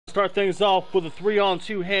Start things off with a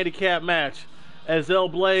 3-on-2 handicap match as El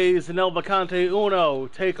Blaze and El Vacante Uno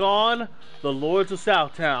take on the Lords of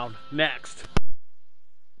Southtown. Next.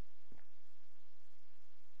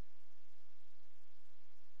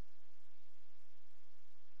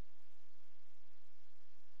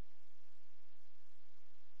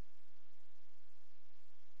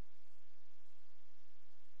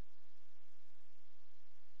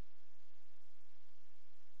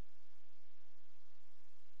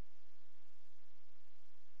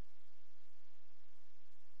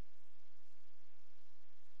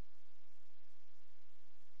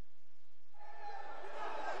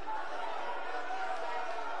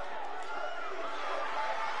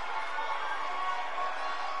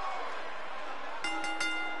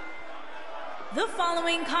 The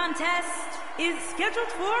following contest is scheduled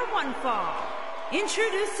for one fall.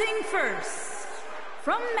 Introducing first,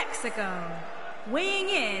 from Mexico, weighing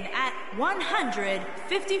in at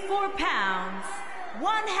 154 pounds,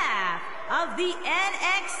 one half of the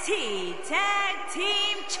NXT Tag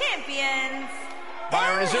Team Champions,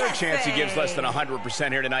 Byron, is there a chance he gives less than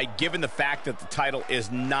 100% here tonight, given the fact that the title is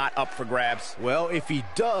not up for grabs? Well, if he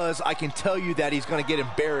does, I can tell you that he's going to get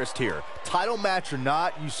embarrassed here. Title match or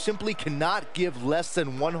not, you simply cannot give less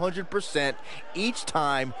than 100% each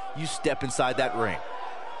time you step inside that ring.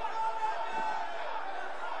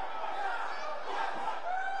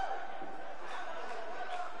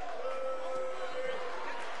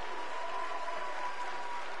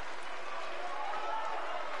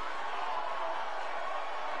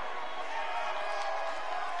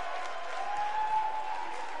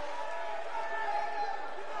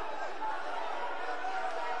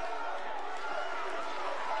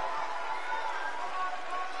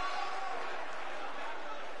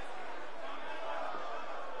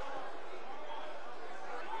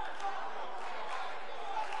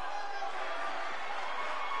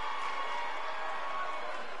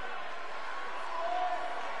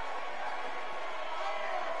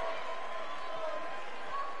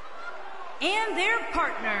 and their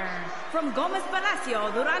partner, from Gómez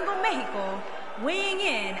Palacio, Durango, Mexico, weighing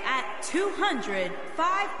in at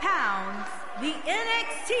 205 pounds, the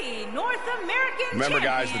NXT North American Remember, champion,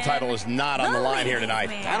 guys, the title is not on the line here tonight.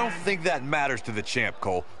 I don't think that matters to the champ,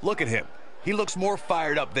 Cole. Look at him. He looks more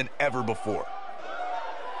fired up than ever before.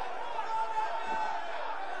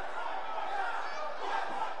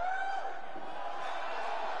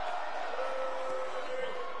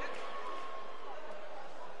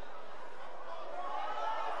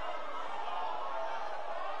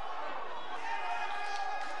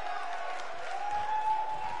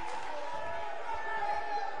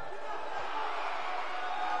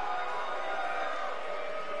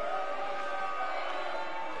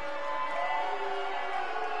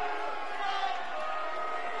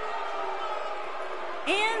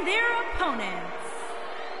 And their opponents,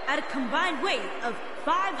 at a combined weight of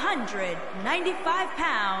 595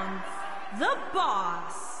 pounds, the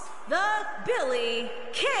Boss, the Billy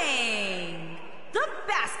King, the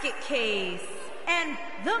Basket Case, and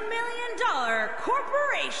the $1 Million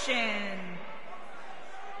Corporation.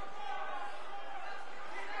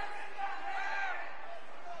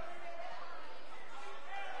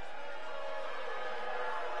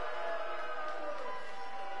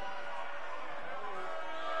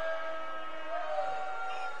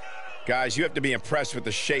 Guys, you have to be impressed with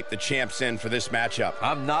the shape the champ's in for this matchup.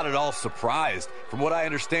 I'm not at all surprised. From what I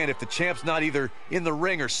understand, if the champ's not either in the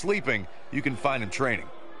ring or sleeping, you can find him training.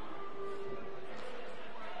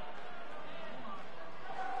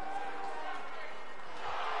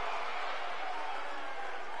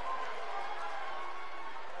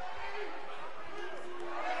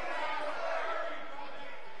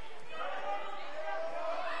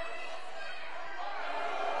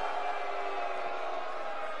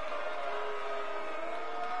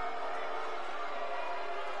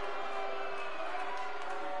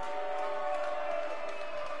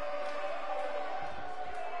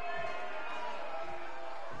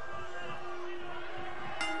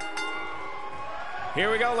 Here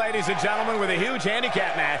we go, ladies and gentlemen, with a huge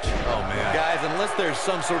handicap match. Oh, man. Guys, unless there's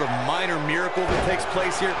some sort of minor miracle that takes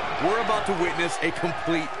place here, we're about to witness a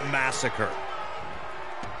complete massacre.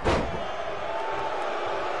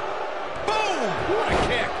 Boom! What a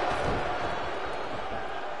kick!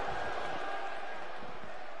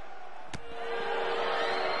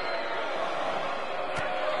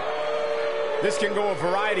 This can go a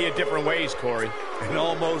variety of different ways, Corey. And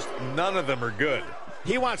almost none of them are good.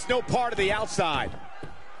 He wants no part of the outside.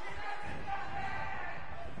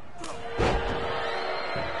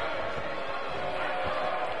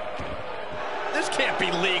 This can't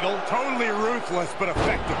be legal. Totally ruthless, but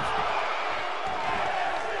effective.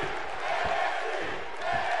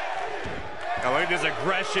 Oh, look at this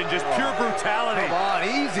aggression, just pure brutality. Come on,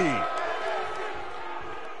 easy.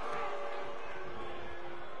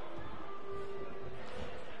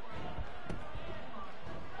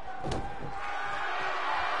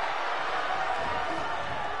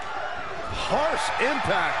 Harsh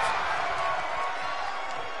impact.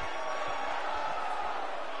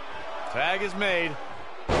 Tag is made.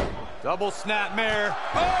 Double snapmare.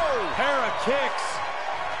 Oh! Pair of kicks.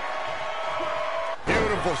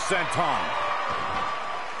 Beautiful senton.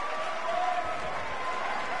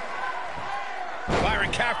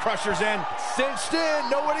 Byron calf crushers in. Cinched in,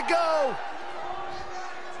 nowhere to go.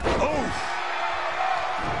 Oh!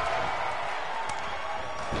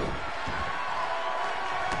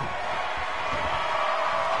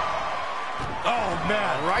 Oh,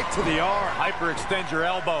 man. Right to the arm. Hyperextend your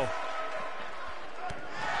elbow.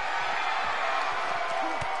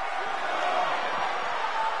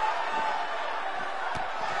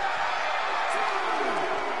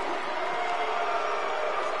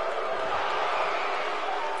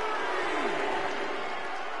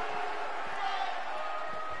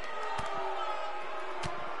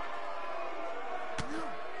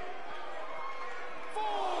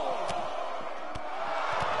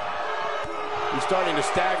 Starting to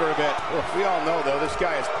stagger a bit. We all know, though, this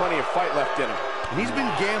guy has plenty of fight left in him. He's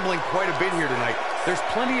been gambling quite a bit here tonight. There's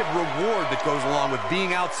plenty of reward that goes along with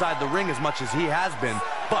being outside the ring as much as he has been,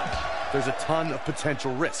 but there's a ton of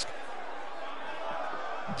potential risk.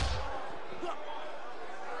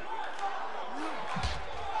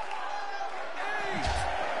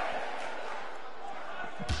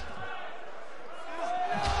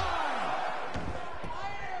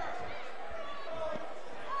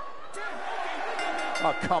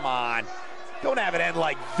 Oh, come on. Don't have it end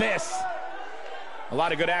like this. A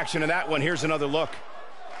lot of good action in that one. Here's another look.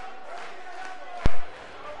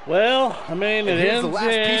 Well, I mean, it ends the last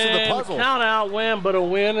piece of the in puzzle. count-out win, but a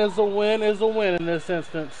win is a win is a win in this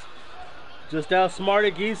instance. Just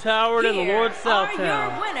outsmarted Geese Howard and the Lord Southtown. Here are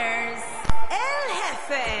your winners, El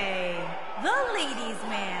Jefe, the ladies'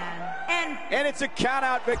 man, And it's a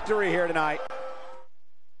count-out victory here tonight.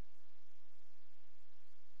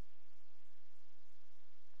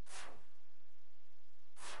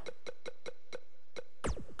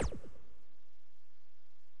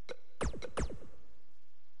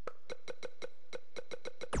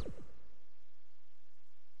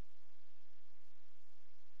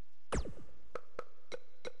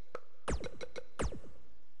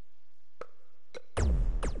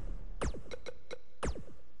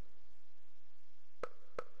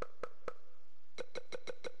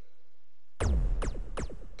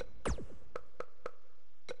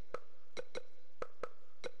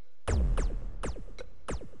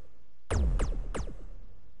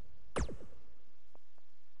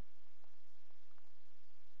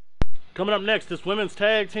 Coming up next is women's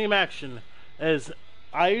tag team action as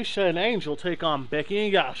Aisha and Angel take on Becky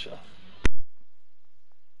and Yasha.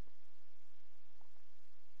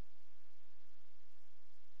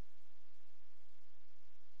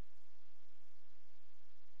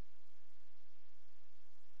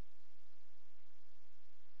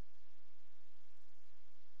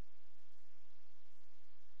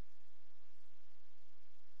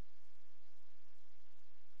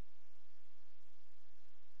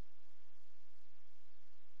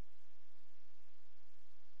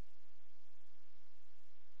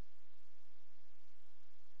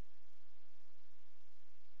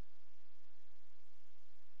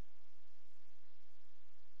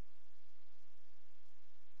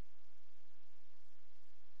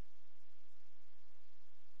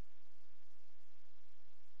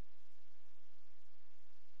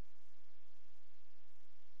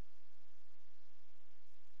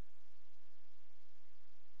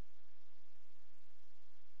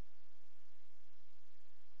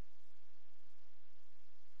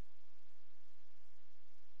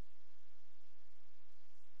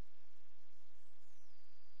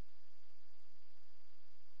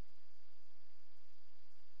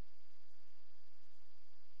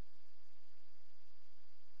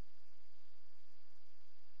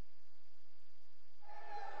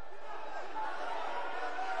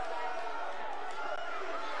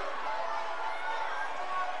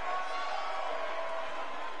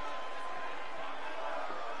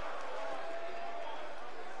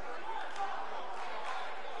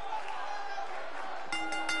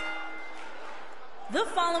 The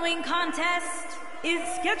following contest is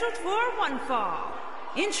scheduled for one fall.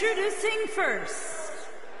 Introducing first,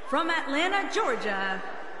 from Atlanta, Georgia,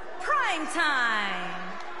 Prime Time.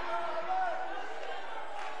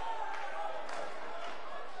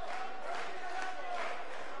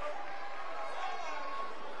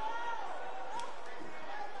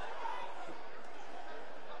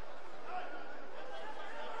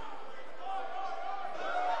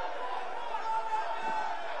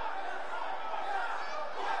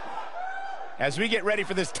 As we get ready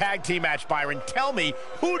for this tag team match, Byron, tell me,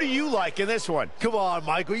 who do you like in this one? Come on,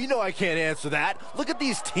 Michael, you know I can't answer that. Look at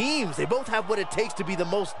these teams. They both have what it takes to be the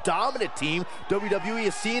most dominant team WWE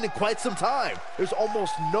has seen in quite some time. There's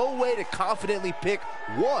almost no way to confidently pick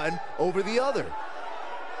one over the other.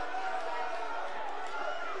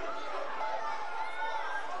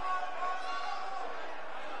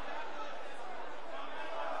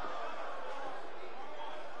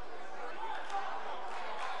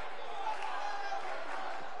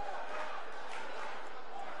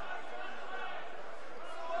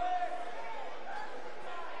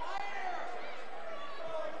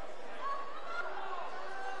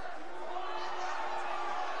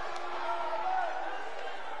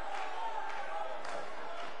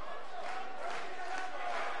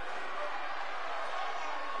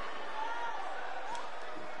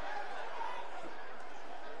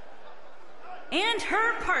 And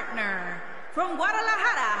her partner, from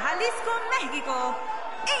Guadalajara, Jalisco, Mexico,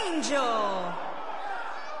 Angel.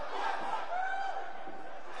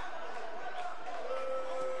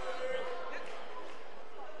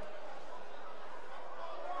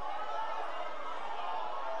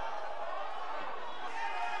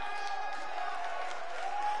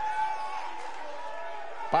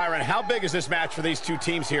 Byron, how big is this match for these two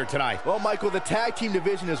teams here tonight? Well, Michael, the tag team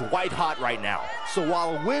division is white hot right now. So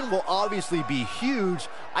while a win will obviously be huge,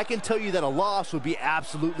 I can tell you that a loss would be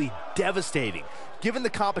absolutely devastating. Given the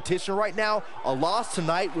competition right now, a loss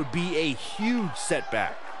tonight would be a huge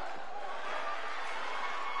setback.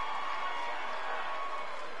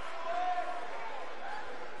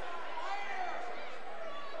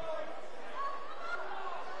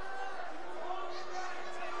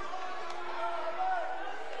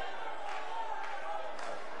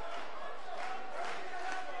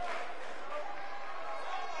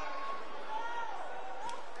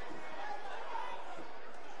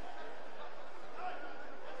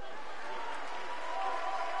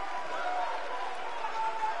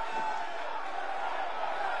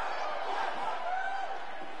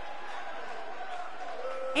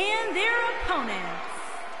 And their opponents,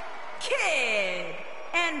 Kid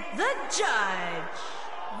and the Judge,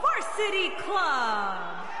 Varsity Club.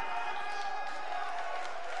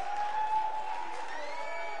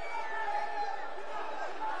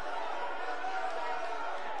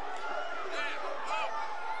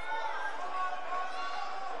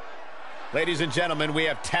 Ladies and gentlemen, we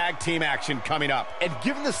have tag team action coming up. And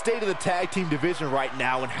given the state of the tag team division right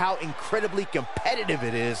now and how incredibly competitive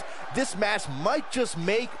it is, this match might just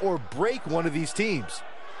make or break one of these teams.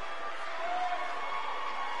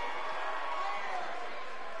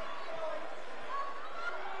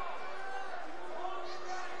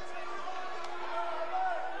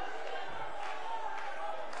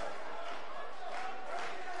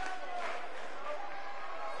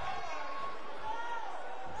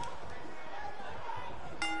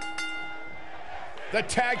 The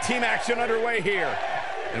tag team action underway here.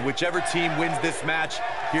 And whichever team wins this match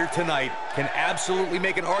here tonight can absolutely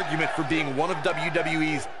make an argument for being one of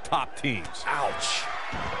WWE's top teams. Ouch.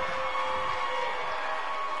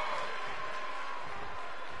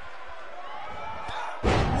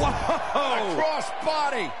 Whoa! A cross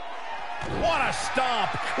body. What a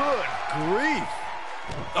stomp. Good grief.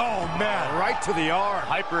 Oh, man. Right to the arm.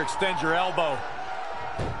 Hyperextend your elbow.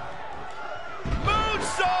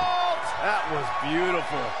 Moonsault! That was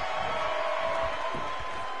beautiful.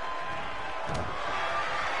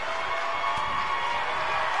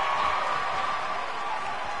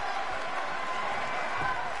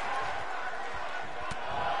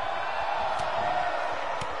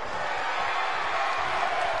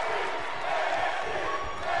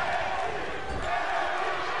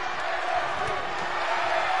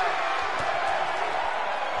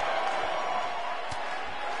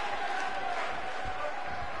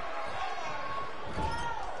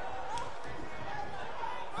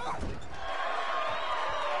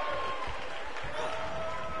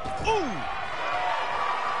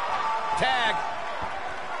 Tag.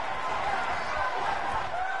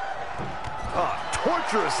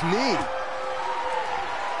 Torturous knee.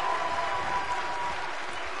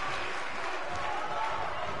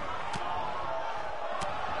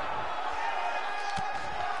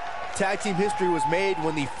 Tag team history was made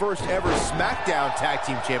when the first ever SmackDown Tag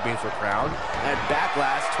Team Champions were crowned at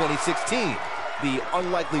Backlash 2016. The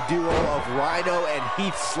unlikely duo of Rhino and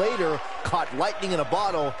Heath Slater caught lightning in a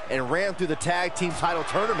bottle and ran through the tag team title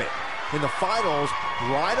tournament. In the finals,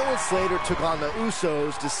 Rhino and Slater took on the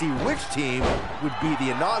Usos to see which team would be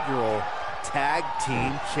the inaugural Tag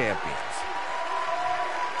Team Champions.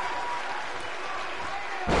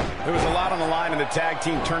 There was a lot on the line in the tag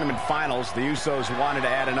team tournament finals. The Usos wanted to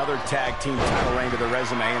add another tag team title reign to their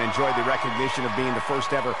resume and enjoyed the recognition of being the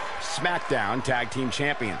first ever SmackDown tag team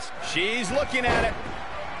champions. She's looking at it.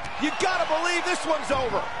 You gotta believe this one's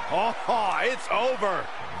over. Oh, it's over.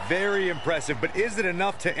 Very impressive, but is it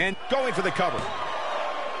enough to end? Going for the cover.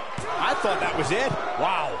 I thought that was it.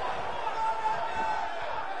 Wow.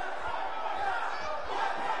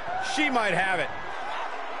 She might have it.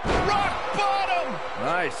 Rock bottom!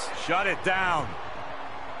 Nice. Shut it down.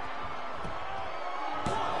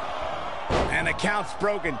 And the count's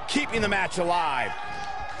broken, keeping the match alive.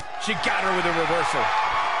 She got her with a reversal.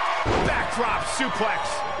 Backdrop suplex.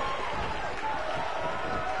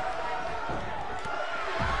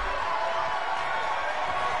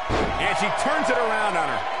 And she turns it around on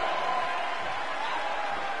her.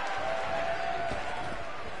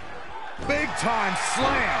 Big time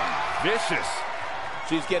slam. Vicious.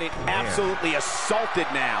 She's getting absolutely assaulted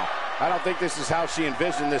now. I don't think this is how she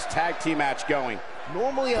envisioned this tag team match going.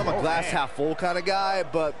 Normally I'm a glass half full kind of guy,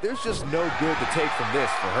 but there's just no good to take from this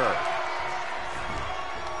for her.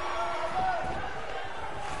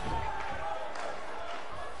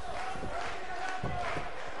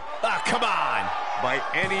 Ah, come on. By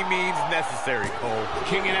any means necessary, Cole.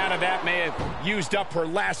 Kicking out of that may have used up her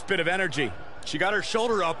last bit of energy. She got her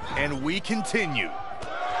shoulder up, and we continue.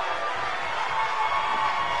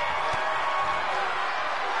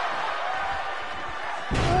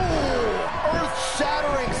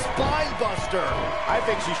 Earth-shattering spine buster. I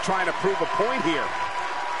think she's trying to prove a point here.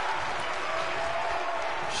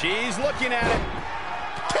 She's looking at it.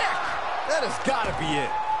 Kick! That has got to be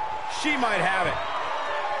it. She might have it.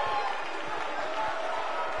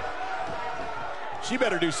 She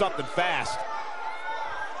better do something fast.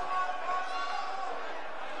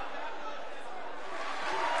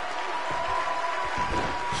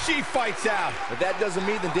 She fights out. But that doesn't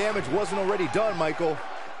mean the damage wasn't already done, Michael.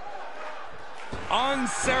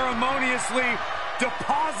 Unceremoniously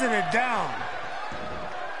deposited down.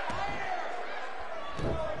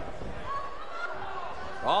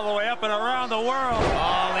 All the way up and around the world.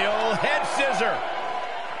 Oh, the old head scissor.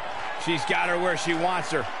 She's got her where she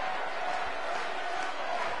wants her.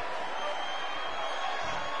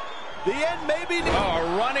 The end may be near. Oh,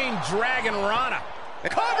 a running Dragon Rana.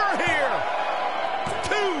 Cover here.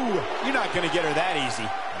 2. You're not going to get her that easy.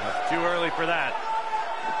 Too early for that.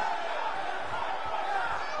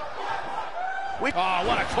 Oh,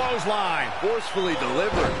 what a clothesline. Forcefully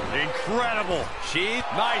delivered. Incredible.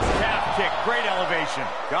 Nice calf kick. Great elevation.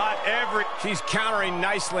 Got every... She's countering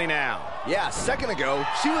nicely now. Yeah, a second ago,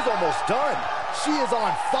 she was almost done. She is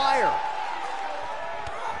on fire.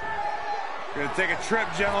 Gonna take a trip,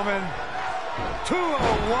 gentlemen.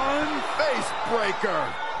 201. Face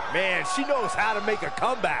breaker. Man, she knows how to make a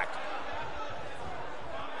comeback.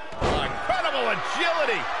 Incredible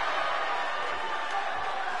agility.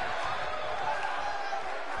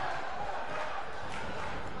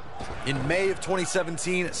 In May of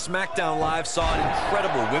 2017, SmackDown Live saw an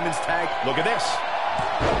incredible women's tag. Look at this.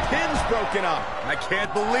 Pin's broken up. I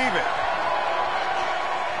can't believe it.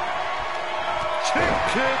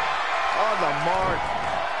 Kick. On the mark.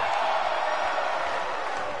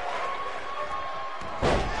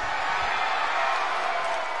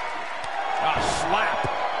 A slap.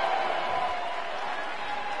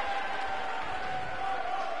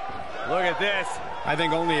 Look at this. I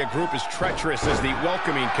think only a group as treacherous as the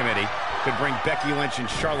welcoming committee could bring Becky Lynch and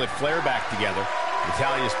Charlotte Flair back together.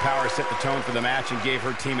 Natalia's power set the tone for the match and gave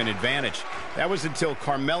her team an advantage. That was until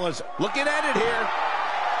Carmella's looking at it here.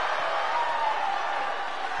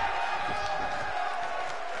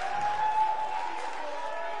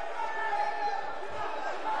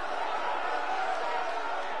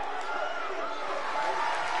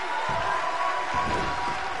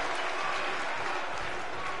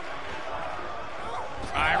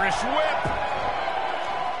 Irish whip.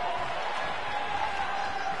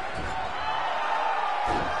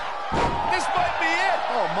 This might be it.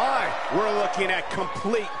 Oh, my. We're looking at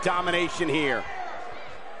complete domination here.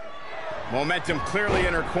 Momentum clearly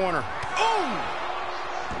in her corner. Ooh!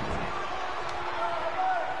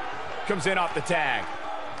 Comes in off the tag.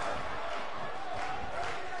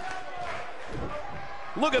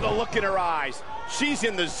 Look at the look in her eyes. She's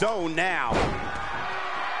in the zone now.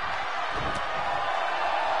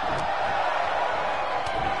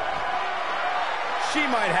 She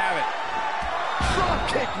might have it. Drop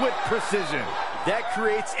kick with precision. That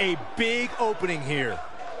creates a big opening here.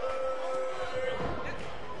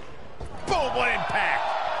 Boom, what impact.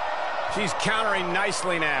 She's countering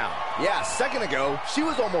nicely now. Yeah, a second ago, she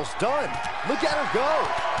was almost done. Look at her go.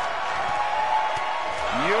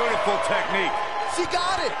 Beautiful technique. She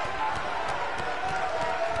got it.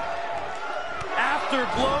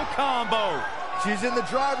 Afterglow combo. She's in the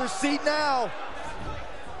driver's seat now.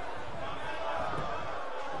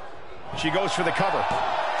 She goes for the cover.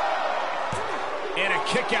 And a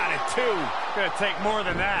kick out at 2. Gonna take more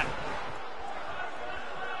than that.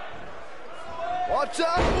 Watch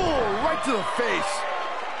out. Ooh, right to the face.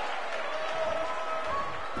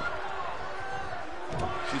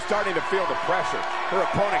 She's starting to feel the pressure. Her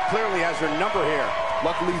opponent clearly has her number here.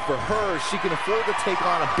 Luckily for her, she can afford to take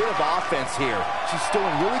on a bit of offense here. She's still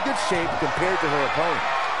in really good shape compared to her opponent.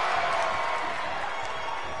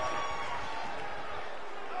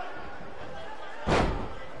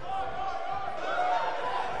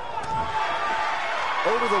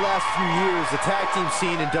 Over the last few years, the tag team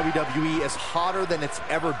scene in WWE is hotter than it's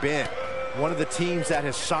ever been. One of the teams that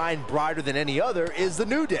has shined brighter than any other is the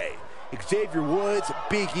New Day. Xavier Woods,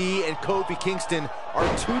 Big E, and Kofi Kingston are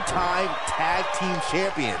two-time tag team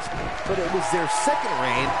champions. But it was their second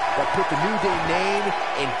reign that put the New Day name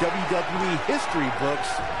in WWE history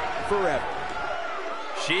books forever.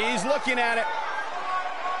 She's looking at it.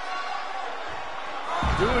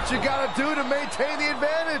 Do what you gotta do to maintain the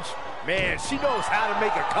advantage. Man, she knows how to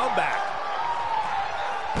make a comeback.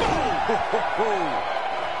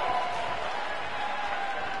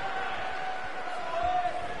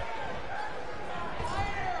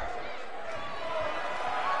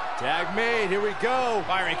 Tag made, here we go.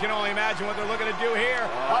 Byron can only imagine what they're looking to do here.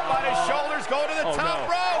 Up on his shoulders, go to the top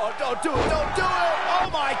rope. Oh, don't do it, don't do it. Oh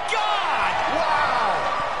my God! Wow.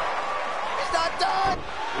 He's not done.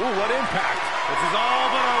 Ooh, what impact. This is all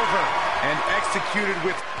but over. And executed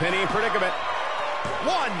with Penny in predicament.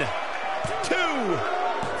 1, 2,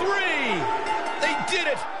 3. They did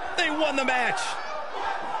it. They won the match.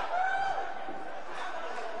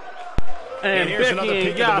 And here's Becky another and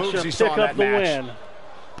peek at the moves Yasha he saw pick in up that the match. win.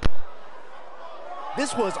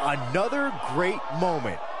 This was another great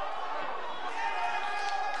moment.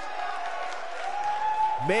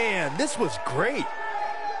 Man, this was great.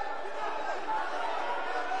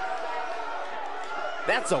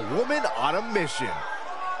 That's a woman on a mission.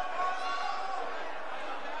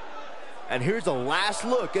 And here's a last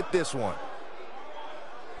look at this one.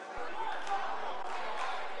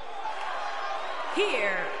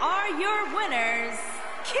 Here are your winners,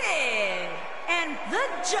 Kid and the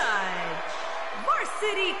Judge,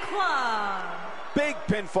 Varsity Club. Big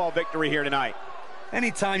pinfall victory here tonight.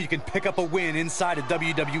 Anytime you can pick up a win inside a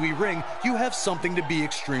WWE ring, you have something to be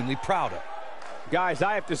extremely proud of. Guys,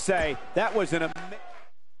 I have to say, that was an amazing...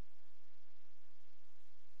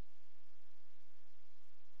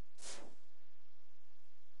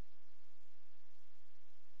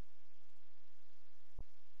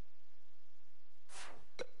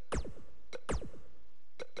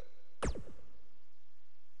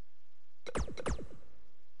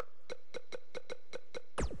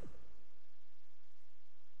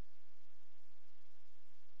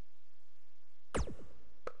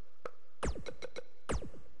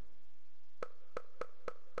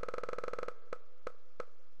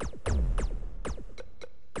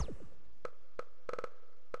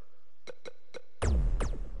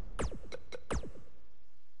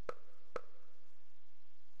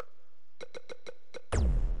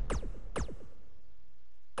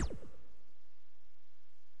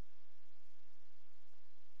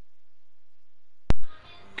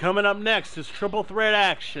 Coming up next is triple threat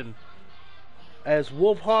action as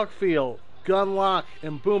Wolf Hawkfield, Gunlock,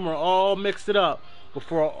 and Boomer all mixed it up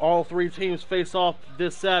before all three teams face off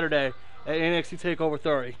this Saturday at NXT TakeOver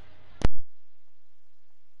 30.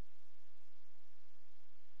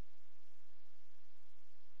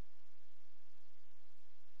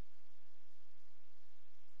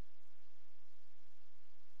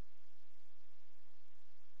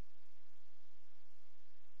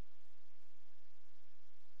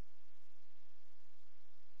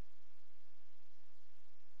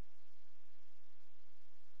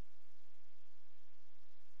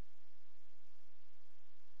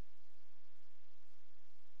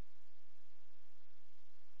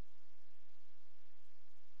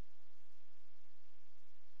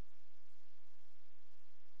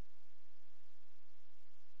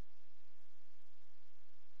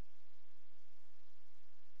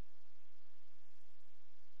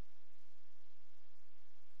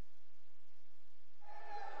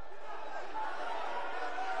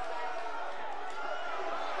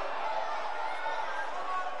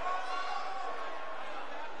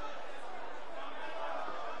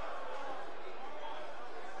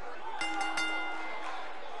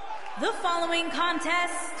 The following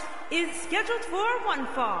contest is scheduled for one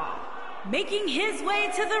fall. Making his way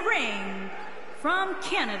to the ring from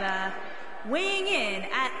Canada, weighing in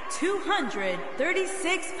at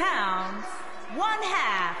 236 pounds, one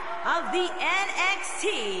half of the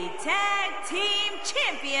NXT Tag Team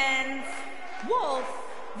Champions, Wolf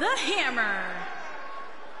the Hammer.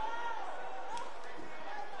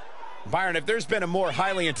 Byron, if there's been a more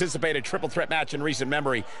highly anticipated triple threat match in recent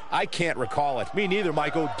memory, I can't recall it. Me neither,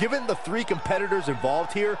 Michael. Given the three competitors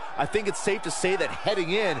involved here, I think it's safe to say that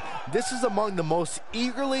heading in, this is among the most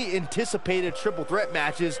eagerly anticipated triple threat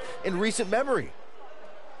matches in recent memory.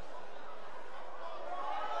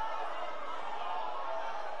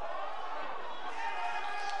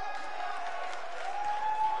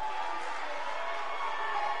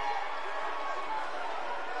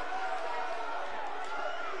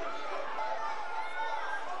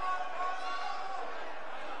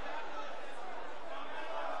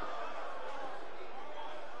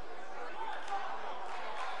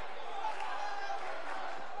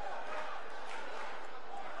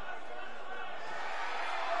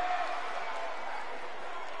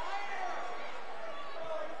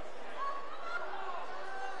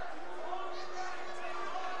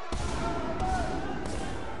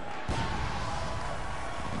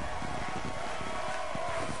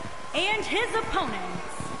 And his opponents,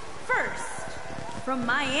 first, from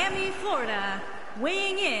Miami, Florida,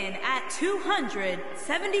 weighing in at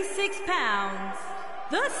 276 pounds,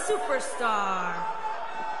 the Superstar.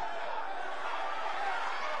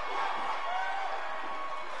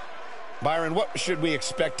 Byron, what should we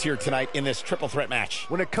expect here tonight in this triple threat match?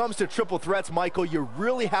 When it comes to triple threats, Michael, you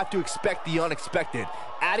really have to expect the unexpected.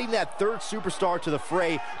 Adding that third superstar to the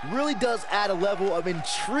fray really does add a level of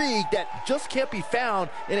intrigue that just can't be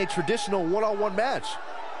found in a traditional one-on-one match.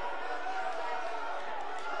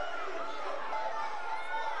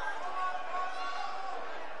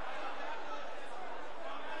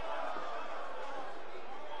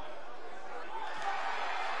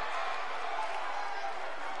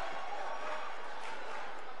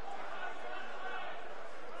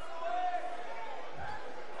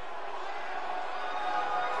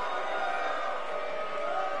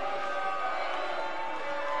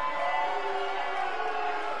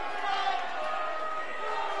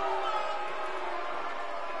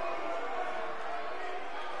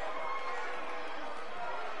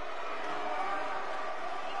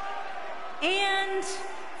 And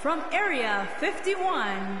from Area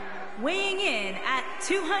 51, weighing in at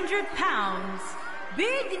 200 pounds,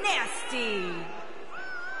 Big Nasty.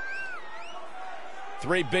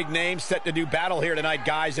 Three big names set to do battle here tonight,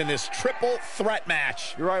 guys, in this triple threat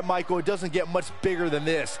match. You're right, Michael. It doesn't get much bigger than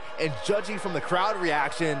this. And judging from the crowd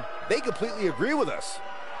reaction, they completely agree with us.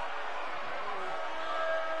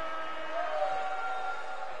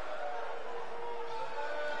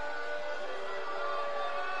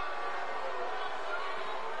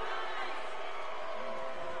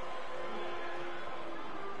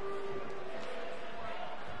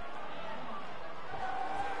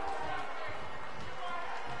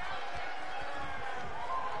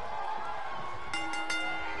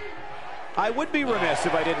 I would be remiss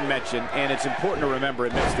if I didn't mention, and it's important to remember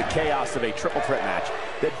amidst the chaos of a triple threat match,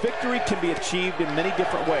 that victory can be achieved in many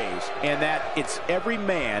different ways, and that it's every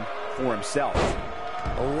man for himself.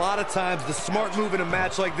 A lot of times, the smart move in a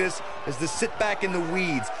match like this is to sit back in the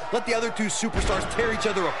weeds. Let the other two superstars tear each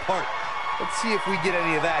other apart. Let's see if we get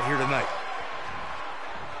any of that here tonight.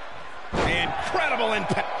 Incredible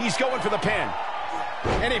impact. He's going for the pin.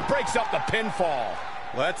 And he breaks up the pinfall.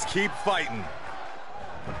 Let's keep fighting.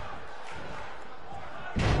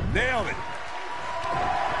 Nailed it.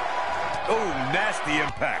 Oh, nasty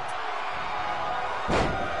impact.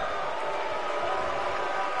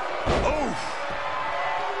 Oof.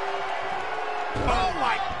 Oh,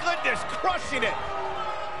 my goodness, crushing it.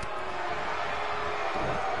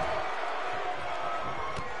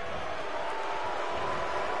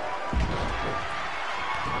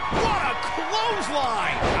 What a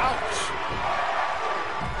clothesline. Ouch.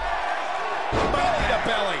 Belly to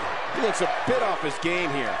belly. He looks a bit off his game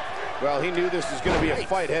here. Well, he knew this was going to be a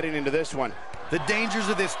fight heading into this one. The dangers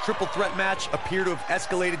of this triple threat match appear to have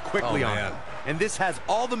escalated quickly on him. And this has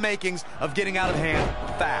all the makings of getting out of hand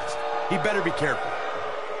fast. He better be careful.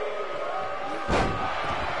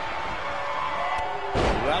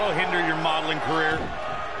 That'll hinder your modeling career.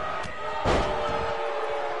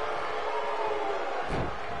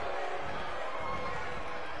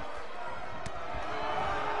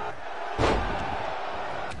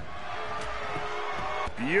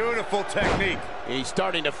 Beautiful technique. He's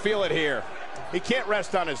starting to feel it here. He can't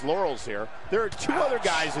rest on his laurels here. There are two other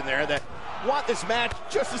guys in there that want this match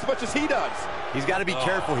just as much as he does. He's got to be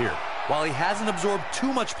careful here. While he hasn't absorbed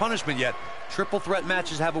too much punishment yet, triple threat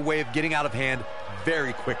matches have a way of getting out of hand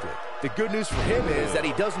very quickly. The good news for him is that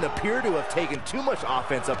he doesn't appear to have taken too much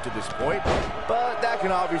offense up to this point, but that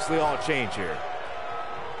can obviously all change here.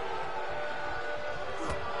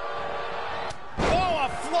 Oh, a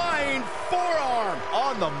flying forearm.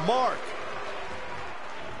 On the mark.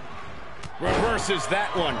 Reverses that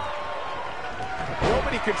one.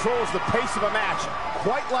 Nobody controls the pace of a match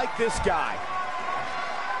quite like this guy.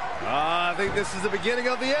 I think this is the beginning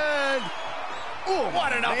of the end. Ooh,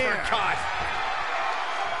 what an uppercut.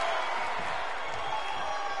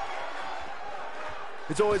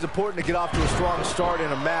 It's always important to get off to a strong start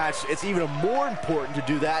in a match. It's even more important to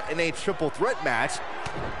do that in a triple threat match.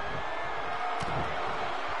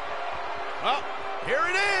 Oh, here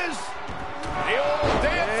it is. The old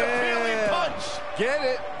dance-appealing punch. Get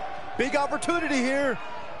it. Big opportunity here.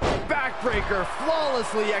 Backbreaker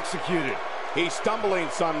flawlessly executed. He's stumbling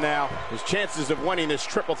some now. His chances of winning this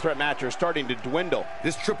triple threat match are starting to dwindle.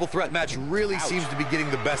 This triple threat match really seems to be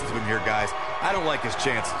getting the best of him here, guys. I don't like his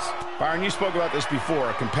chances. Byron, you spoke about this before.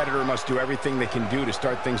 A competitor must do everything they can do to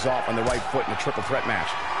start things off on the right foot in a triple threat match.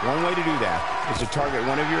 One way to do that is to target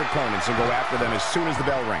one of your opponents and go after them as soon as the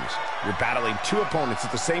bell rings. You're battling two opponents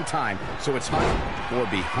at the same time, so it's hunt or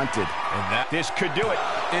be hunted. And this could do it.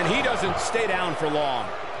 And he doesn't stay down for long.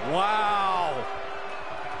 Wow.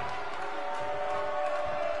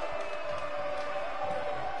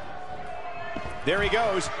 There he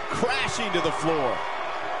goes, crashing to the floor.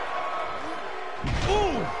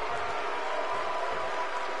 Ooh!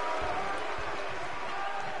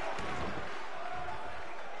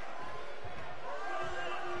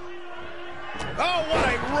 Oh, what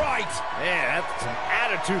a right! Man, that's some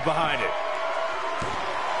attitude behind it.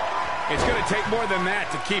 It's going to take more than that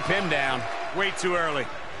to keep him down. Way too early.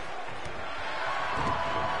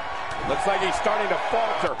 Looks like he's starting to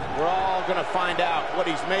falter. We're all going to find out what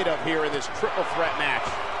he's made of here in this triple threat match.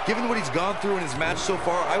 Given what he's gone through in his match so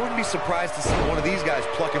far, I wouldn't be surprised to see one of these guys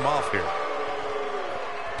pluck him off here.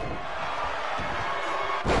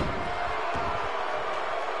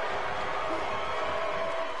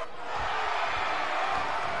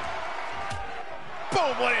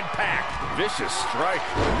 Boom, what impact. Vicious strike.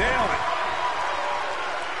 Nail it.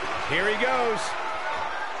 Here he goes.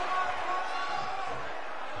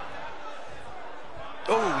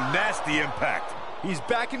 Oh, nasty impact. He's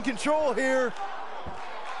back in control here.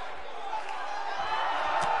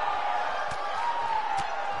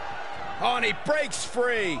 Oh, and he breaks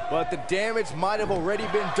free. But the damage might have already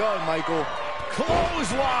been done, Michael.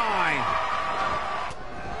 Clothesline.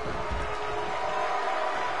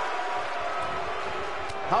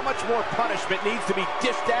 How much more punishment needs to be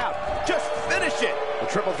dished out? Just finish it. The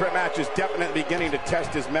triple threat match is definitely beginning to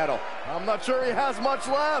test his mettle. I'm not sure he has much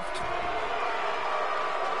left.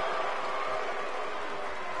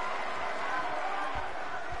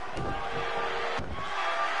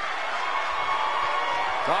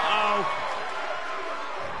 Uh-oh.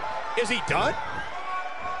 Is he done?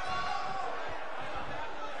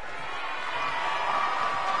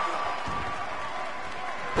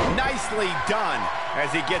 Nicely done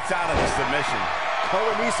as he gets out of the submission.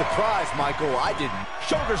 Color me surprised, Michael. I didn't.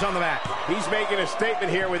 Shoulders on the mat. He's making a statement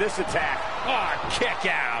here with this attack. Oh, kick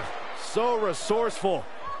out. So resourceful.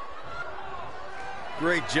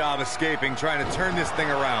 Great job escaping, trying to turn this thing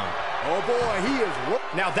around. Oh, boy, he is...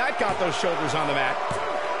 Now that got those shoulders on the mat.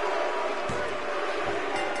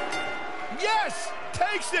 Yes!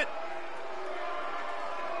 Takes it!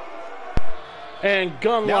 And Now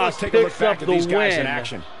Gunlock let's take a look picks back up at the these guys in win.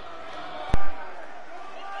 action.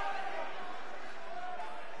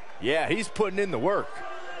 Yeah, he's putting in the work.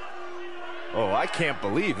 Oh, I can't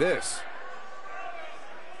believe this.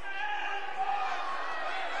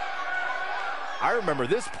 I remember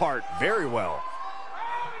this part very well.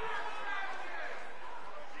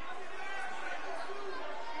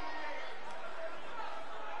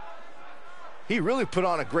 He really put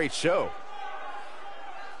on a great show.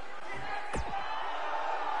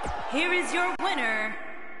 Here is your winner,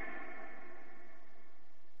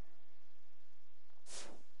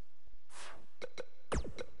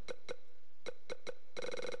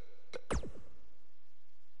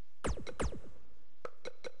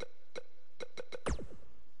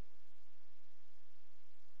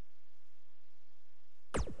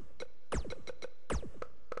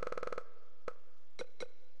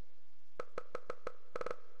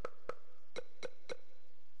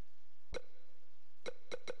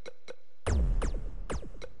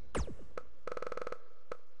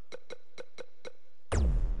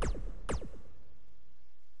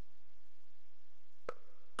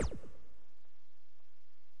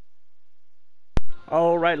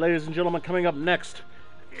 All right, ladies and gentlemen, coming up next,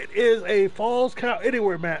 it is a Falls Count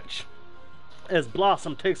Anywhere match. as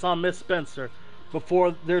Blossom takes on Miss Spencer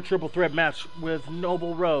before their triple threat match with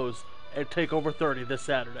Noble Rose at TakeOver 30 this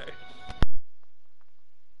Saturday.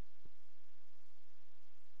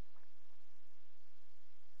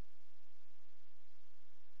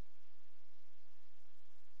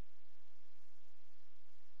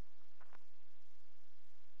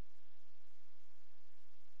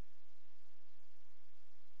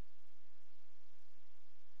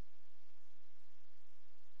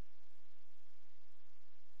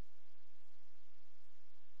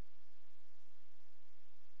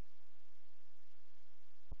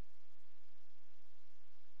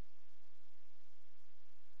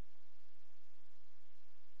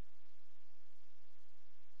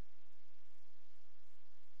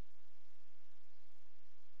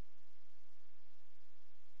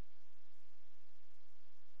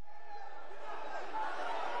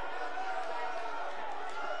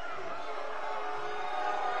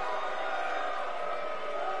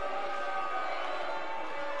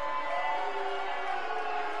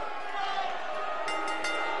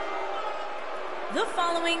 The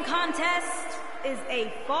following contest is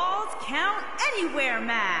a Falls Count Anywhere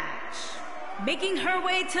match. Making her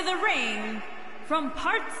way to the ring from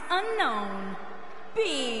parts unknown,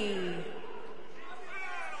 B.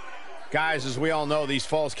 Guys, as we all know, these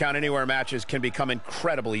Falls Count Anywhere matches can become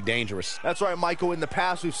incredibly dangerous. That's right, Michael. In the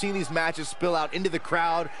past, we've seen these matches spill out into the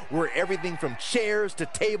crowd where everything from chairs to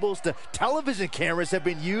tables to television cameras have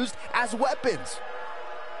been used as weapons.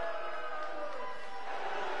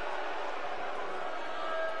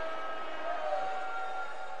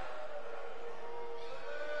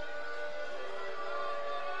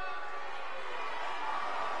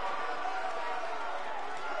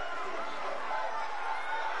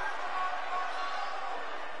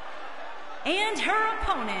 And her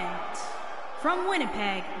opponent, from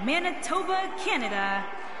Winnipeg, Manitoba, Canada,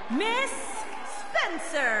 Miss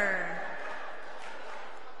Spencer.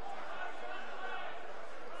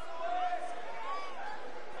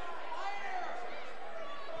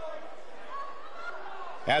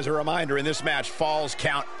 As a reminder, in this match, falls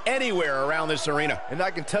count anywhere around this arena. And I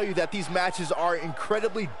can tell you that these matches are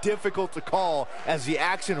incredibly difficult to call, as the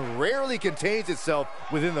action rarely contains itself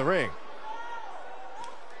within the ring.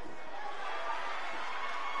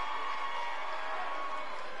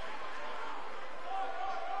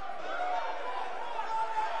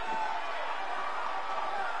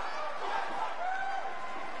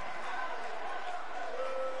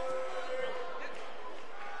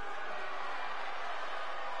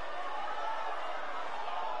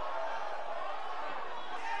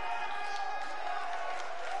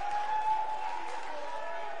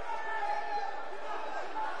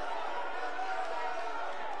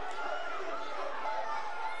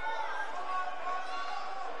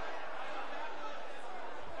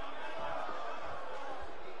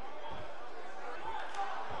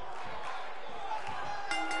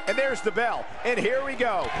 And there's the bell, and here we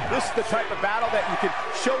go. This is the type of battle that you can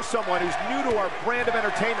show someone who's new to our brand of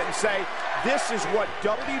entertainment and say, this is what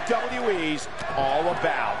WWE's all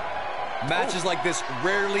about. Matches like this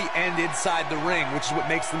rarely end inside the ring, which is what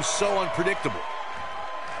makes them so unpredictable.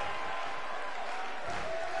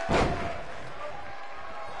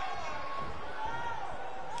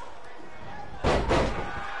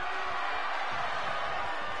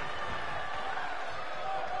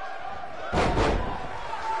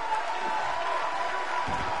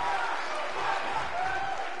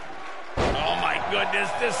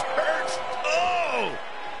 Goodness, this hurts. Oh!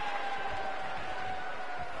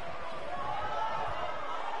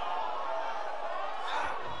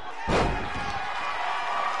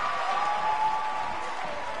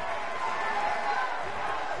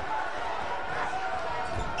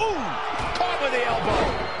 Ooh! Caught with the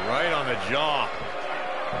elbow. Right on the jaw.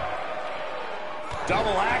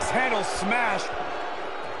 Double axe handle smash.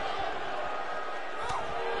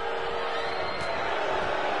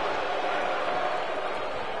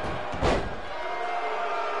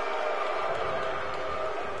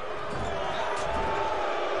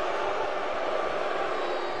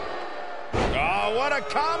 What a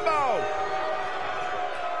combo!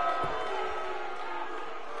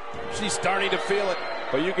 She's starting to feel it,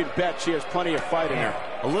 but you can bet she has plenty of fight in her.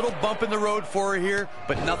 A little bump in the road for her here,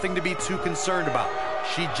 but nothing to be too concerned about.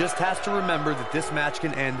 She just has to remember that this match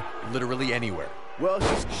can end literally anywhere. Well,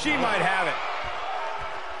 she might have it.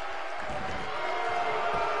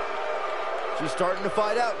 She's starting to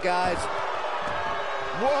fight out, guys.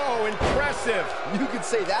 Whoa, impressive. You could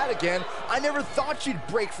say that again. I never thought she'd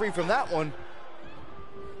break free from that one.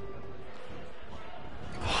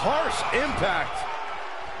 Harsh impact.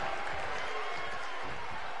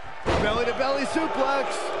 Belly to belly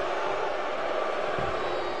suplex.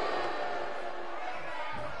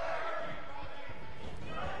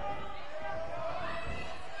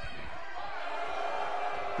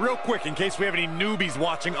 Real quick, in case we have any newbies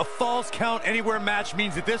watching, a Falls Count Anywhere match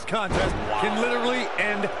means that this contest can literally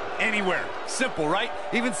end anywhere. Simple, right?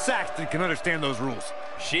 Even Saxton can understand those rules.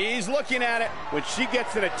 She's looking at it. When she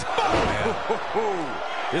gets in a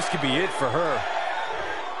This could be it for her.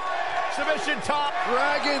 submission top.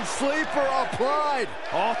 Dragon sleeper applied.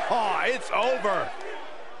 Oh, it's over.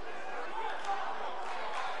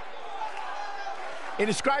 In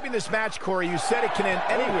describing this match, Corey, you said it can end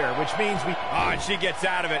anywhere, which means we... Oh, and she gets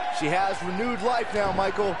out of it. She has renewed life now,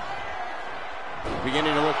 Michael.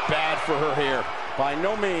 Beginning to look bad for her here. By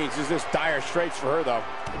no means is this dire straits for her, though.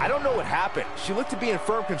 I don't know what happened. She looked to be in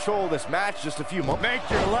firm control of this match just a few moments. Make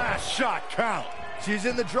your last shot count. She's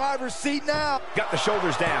in the driver's seat now. Got the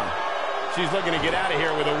shoulders down. She's looking to get out of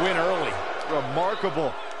here with a win early.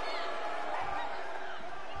 Remarkable.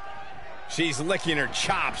 She's licking her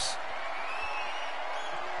chops.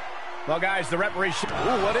 Well, guys, the referee...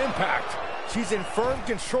 Ooh, what impact. She's in firm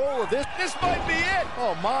control of this. This might be it.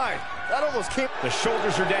 Oh, my. That almost came... The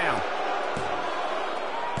shoulders are down.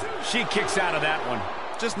 She kicks out of that one.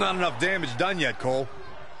 Just not enough damage done yet, Cole.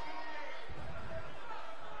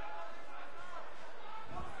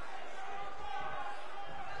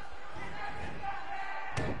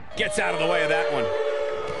 Gets out of the way of that one.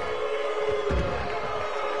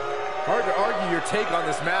 Hard to argue your take on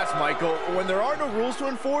this match, Michael. When there are no rules to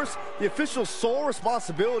enforce, the official's sole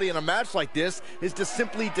responsibility in a match like this is to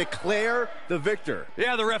simply declare the victor.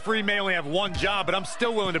 Yeah, the referee may only have one job, but I'm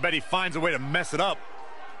still willing to bet he finds a way to mess it up.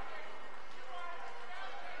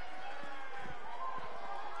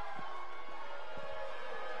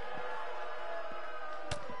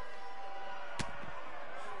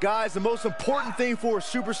 Guys, the most important thing for a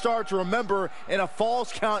superstar to remember in a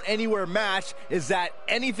Falls Count Anywhere match is that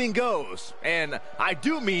anything goes. And I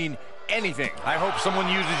do mean anything. I hope someone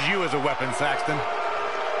uses you as a weapon, Saxton.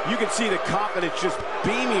 You can see the confidence just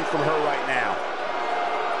beaming from her right now.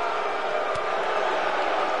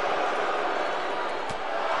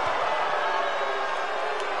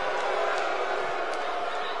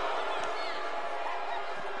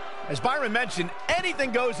 As Byron mentioned,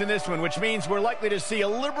 anything goes in this one, which means we're likely to see a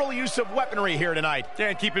liberal use of weaponry here tonight. Yeah,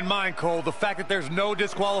 and keep in mind, Cole, the fact that there's no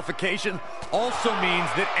disqualification also means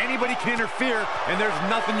that anybody can interfere, and there's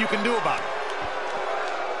nothing you can do about it.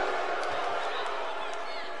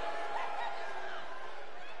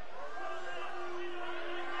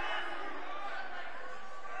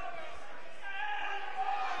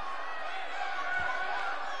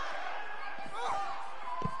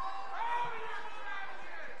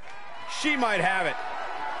 She might have it.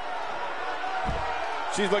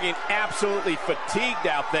 She's looking absolutely fatigued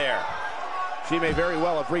out there. She may very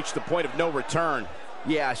well have reached the point of no return.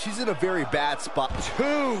 Yeah, she's in a very bad spot.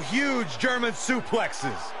 2 huge German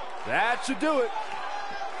suplexes. That should do it.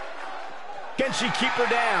 Can she keep her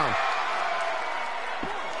down?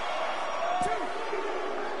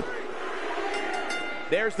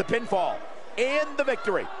 There's the pinfall and the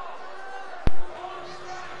victory.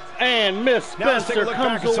 And Miss Now let's take a Spencer look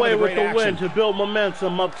back comes at some away of the with the great win action. to build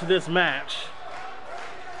momentum up to this match.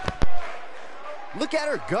 Look at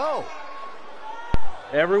her go.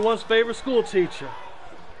 Everyone's favorite school teacher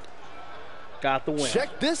got the win.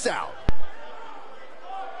 Check this out.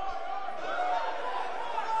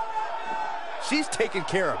 She's taking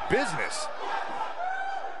care of business.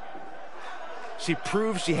 She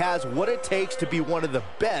proves she has what it takes to be one of the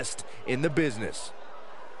best in the business.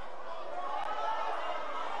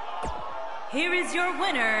 Here is your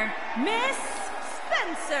winner, Miss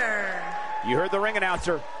Spencer. You heard the ring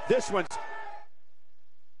announcer. This one's...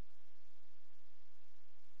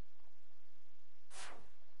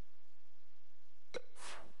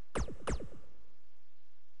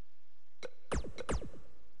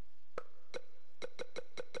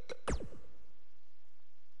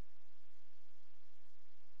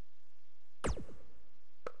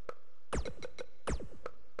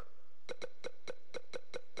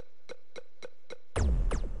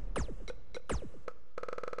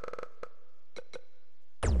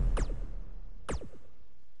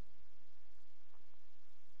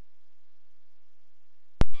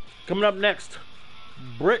 Coming up next,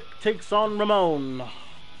 Britt takes on Ramon.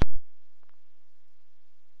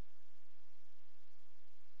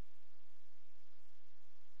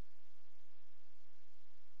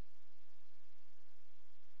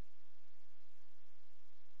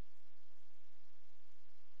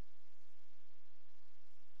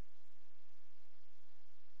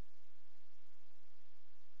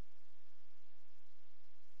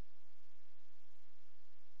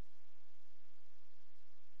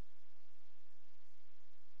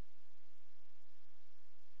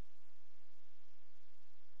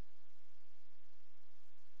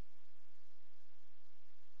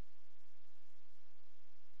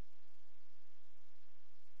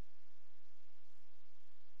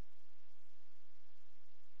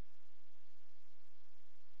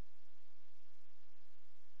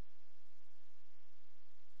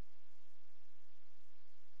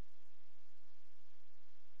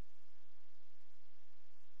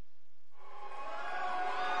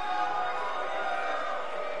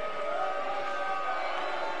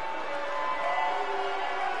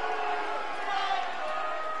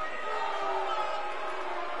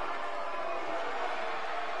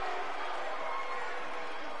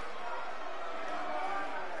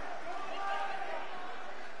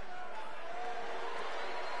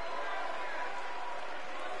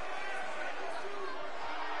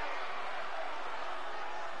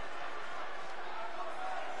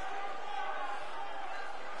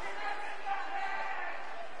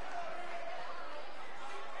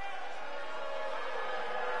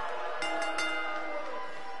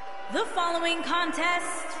 The following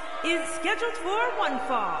contest is scheduled for one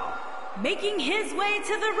fall. Making his way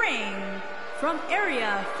to the ring from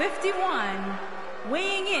Area 51,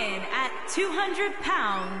 weighing in at 200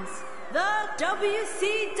 pounds, the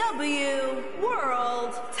WCW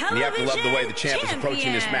World Television You have to love the way the champ is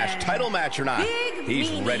approaching this match. Title match or not, he's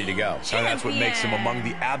ready to go. And that's what makes him among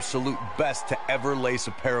the absolute best to ever lace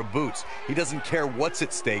a pair of boots. He doesn't care what's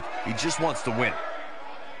at stake. He just wants to win.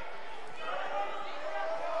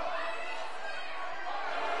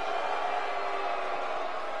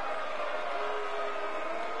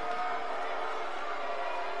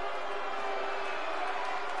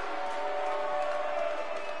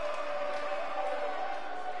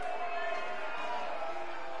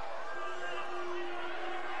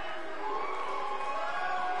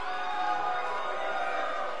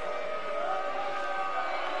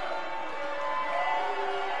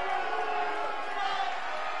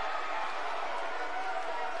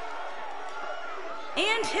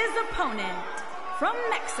 And his opponent from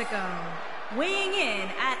Mexico, weighing in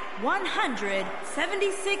at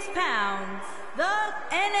 176 pounds, the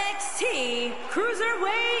NXT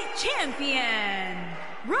Cruiserweight Champion,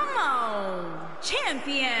 Romo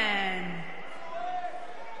Champion.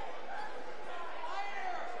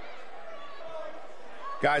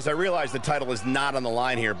 Guys, I realize the title is not on the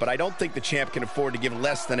line here, but I don't think the champ can afford to give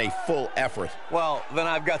less than a full effort. Well, then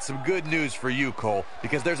I've got some good news for you, Cole,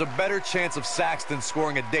 because there's a better chance of Saxton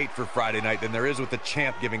scoring a date for Friday night than there is with the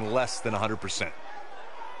champ giving less than 100%.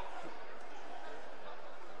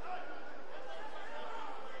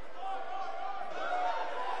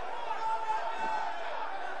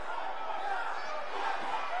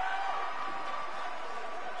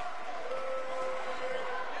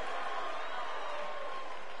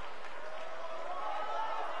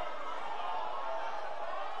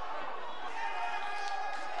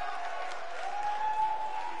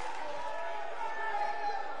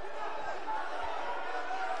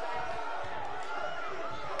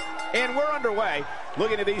 And we're underway.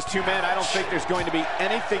 Looking at these two men, I don't think there's going to be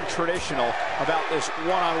anything traditional about this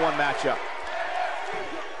one-on-one matchup.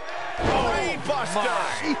 Oh, Buster!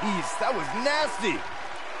 Jeez, that was nasty.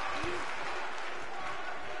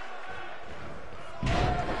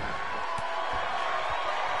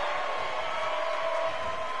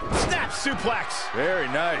 Snap suplex. Very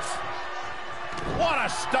nice. What a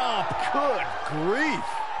stomp. Good grief.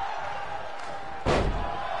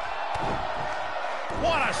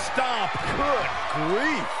 What a stomp. Good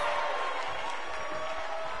grief.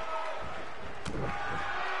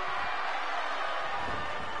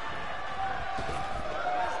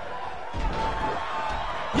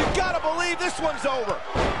 You gotta believe this one's over.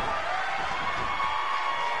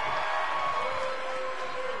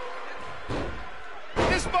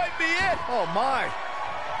 This might be it. Oh, my.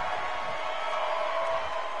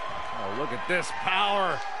 Oh, look at this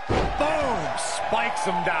power. Boom! Spikes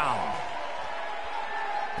him down.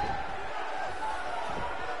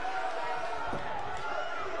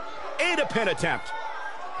 A pin attempt.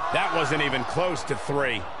 That wasn't even close to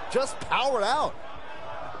 3. Just powered out.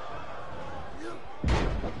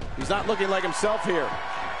 He's not looking like himself here,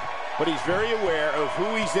 but he's very aware of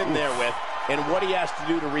who he's in there with and what he has to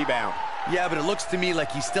do to rebound. Yeah, but it looks to me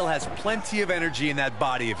like he still has plenty of energy in that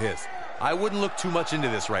body of his. I wouldn't look too much into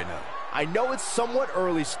this right now. I know it's somewhat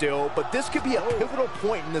early still, but this could be a pivotal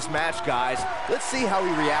point in this match, guys. Let's see how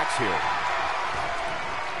he reacts here.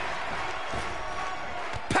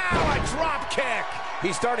 Drop kick.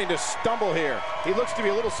 He's starting to stumble here. He looks to be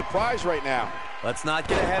a little surprised right now. Let's not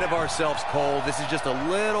get ahead of ourselves, Cole. This is just a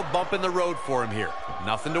little bump in the road for him here.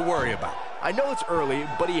 Nothing to worry about. I know it's early,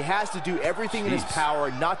 but he has to do everything in his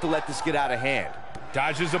power not to let this get out of hand.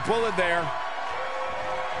 Dodges a bullet there.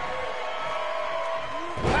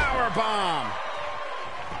 Power bomb.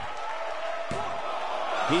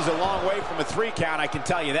 He's a long way from a 3 count, I can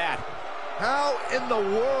tell you that. How in the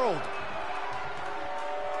world?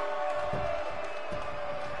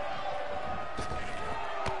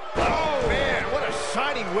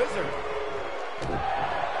 Shining wizard.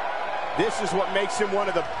 This is what makes him one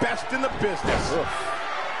of the best in the business. Ugh.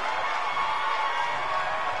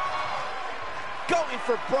 Going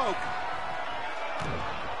for broke.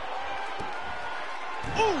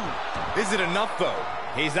 Ooh! Is it enough, though?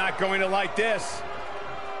 He's not going to like this.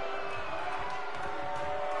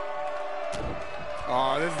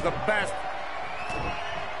 Oh, this is the best.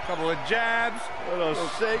 Couple of jabs. A little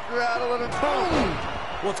shake, rattle, and a boom.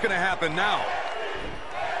 What's going to happen now?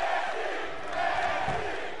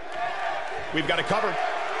 We've got it covered.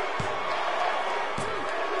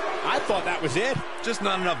 I thought that was it. Just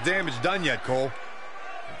not enough damage done yet, Cole.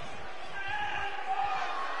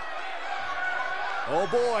 Oh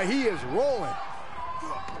boy, he is rolling.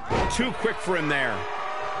 Too quick for him there.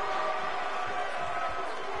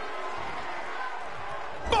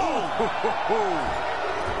 Boom!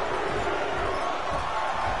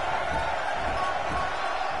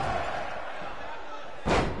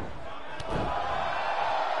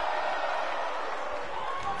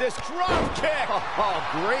 This drop kick. Oh,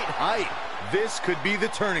 great height. This could be the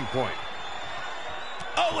turning point.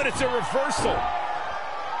 Oh, and it's a reversal.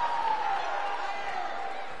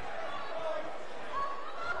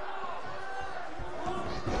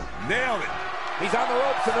 Nailed it. He's on the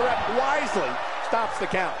ropes, and the ref wisely stops the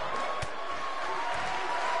count.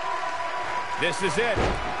 This is it.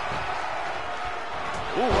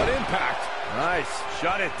 Ooh, what impact. Nice.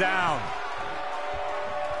 Shut it down.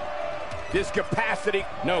 This capacity,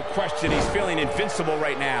 no question, he's feeling invincible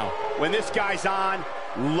right now. When this guy's on,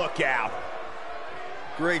 look out.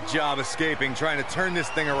 Great job escaping, trying to turn this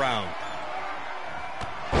thing around.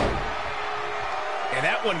 And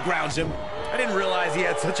that one grounds him. I didn't realize he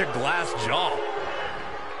had such a glass jaw.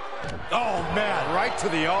 Oh, man, right to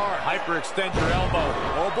the arm. Hyperextend your elbow.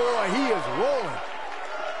 Oh boy, he is rolling.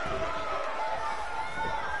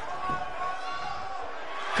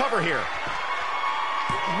 Cover here.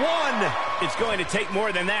 One. It's going to take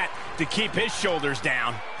more than that to keep his shoulders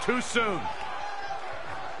down. Too soon.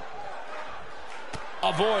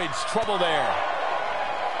 Avoids trouble there.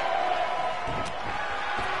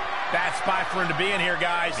 Bad spot for him to be in here,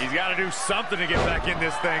 guys. He's got to do something to get back in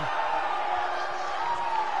this thing.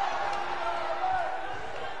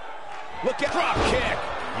 Look at drop kick.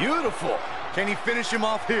 Beautiful. Can he finish him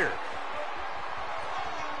off here?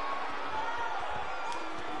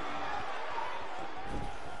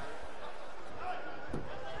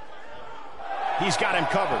 He's got him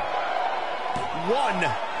covered. 1,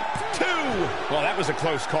 2. Well, that was a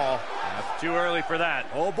close call. That's too early for that.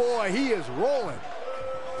 Oh boy, he is rolling.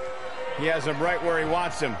 He has him right where he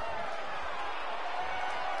wants him.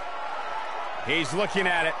 He's looking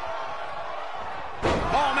at it.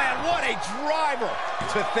 Oh, man, what a driver.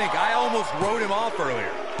 To think, I almost wrote him off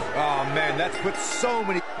earlier. Oh, man, that's put so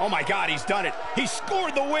many... Oh, my God, he's done it. He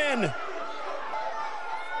scored the win.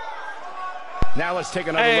 Now let's take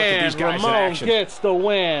another look at these guys in Ramon action. gets the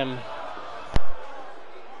win.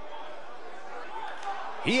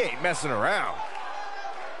 He ain't messing around.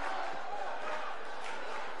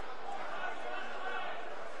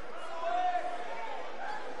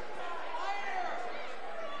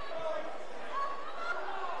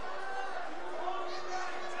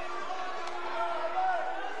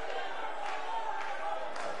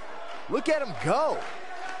 Look at him go.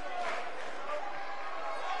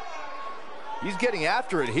 He's getting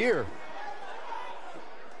after it here.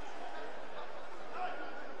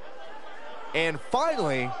 And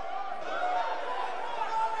finally,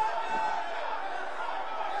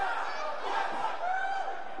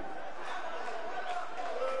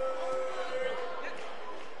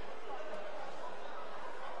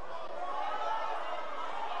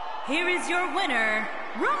 Here is your winner,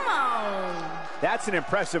 Ramon. That's an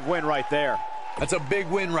impressive win right there. That's a big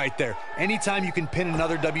win right there. Anytime you can pin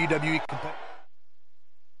another WWE competitor.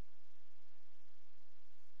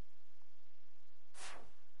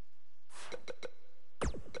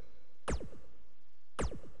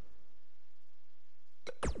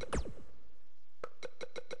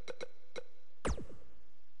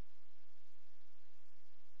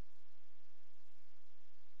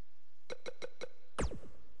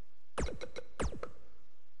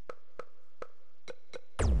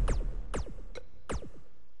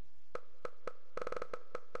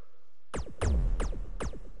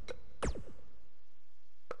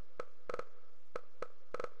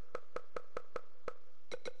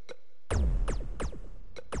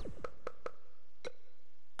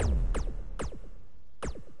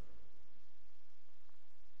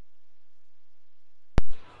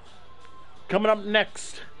 Coming up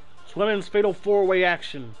next, it's women's fatal four-way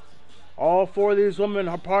action. All four of these women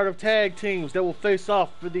are part of tag teams that will face off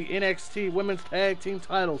for the NXT women's tag team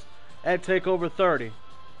titles at Takeover 30.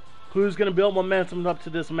 Who's going to build momentum up to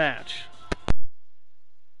this match?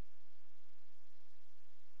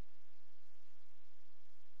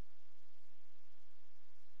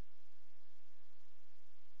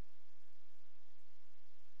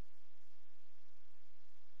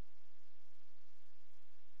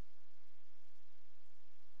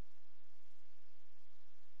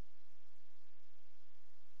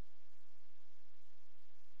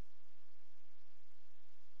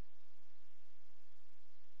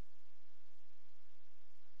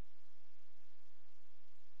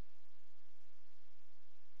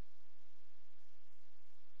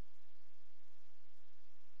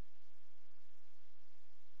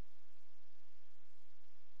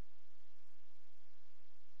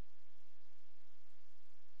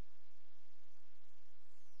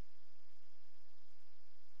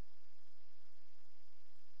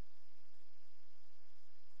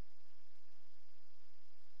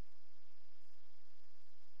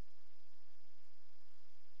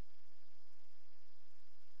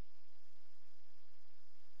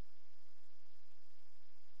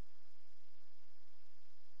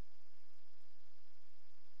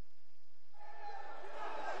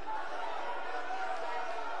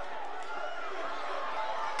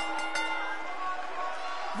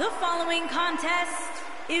 The following contest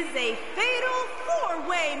is a fatal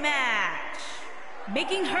four-way match.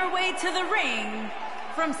 Making her way to the ring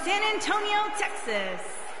from San Antonio, Texas.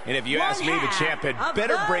 And if you ask me, the champ had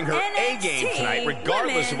better bring her A-game tonight,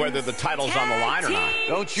 regardless of whether the title's on the line or not.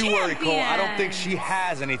 Don't you worry, Cole. I don't think she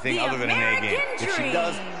has anything other than an A-game. If she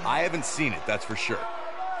does, I haven't seen it, that's for sure.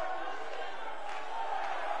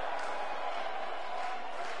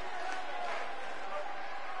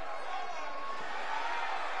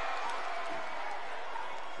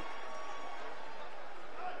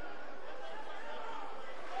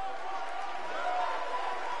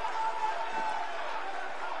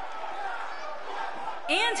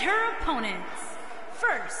 And her opponents,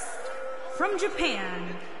 first, from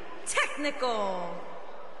Japan, Technical.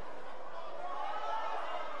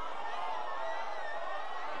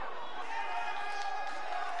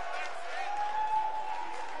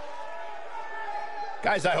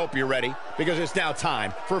 Guys, I hope you're ready, because it's now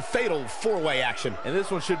time for fatal four-way action. And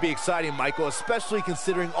this one should be exciting, Michael, especially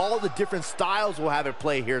considering all the different styles we'll have at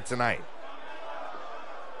play here tonight.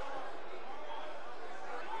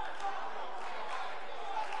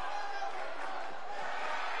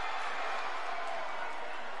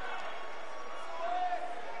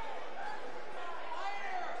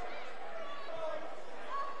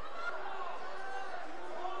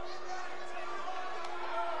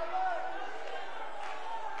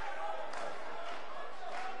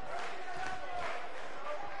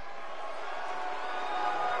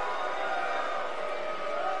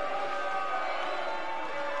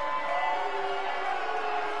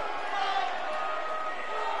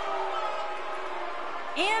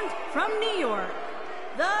 And from New York,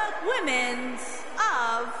 the Women's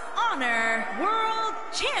of Honor World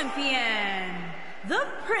Champion, the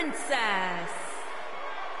Princess.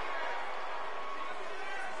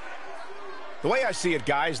 The way I see it,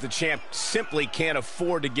 guys, the champ simply can't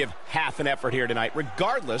afford to give half an effort here tonight,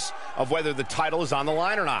 regardless of whether the title is on the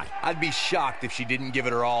line or not. I'd be shocked if she didn't give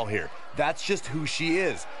it her all here. That's just who she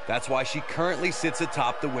is. That's why she currently sits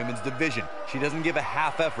atop the women's division. She doesn't give a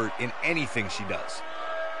half effort in anything she does.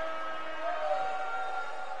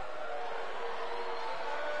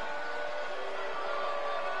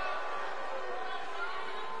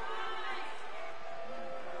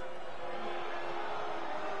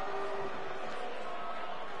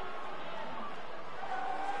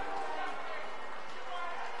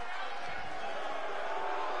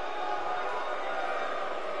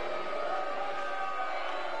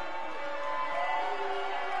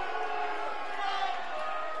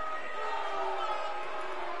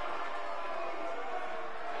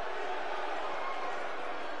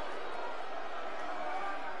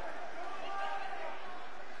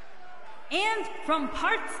 And from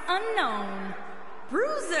parts unknown,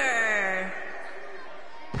 Bruiser.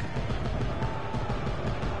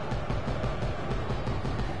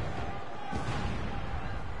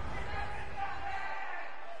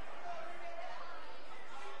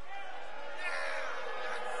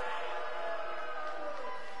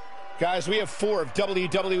 Guys, we have four of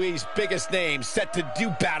WWE's biggest names set to do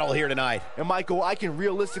battle here tonight. And Michael, I can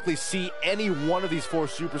realistically see any one of these four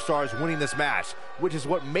superstars winning this match, which is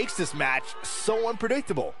what makes this match so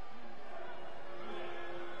unpredictable.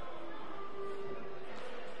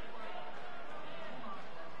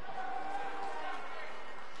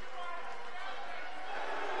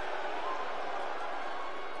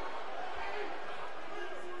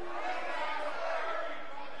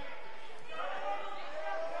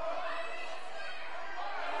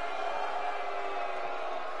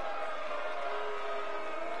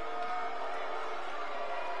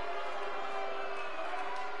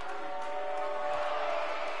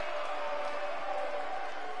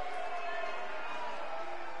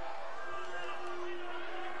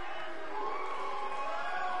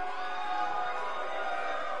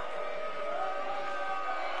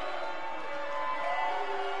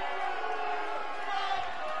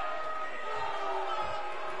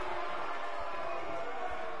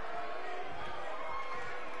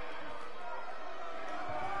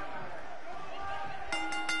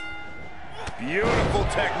 Beautiful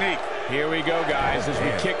technique. Here we go, guys, as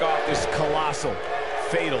we kick off this colossal,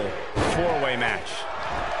 fatal four-way match.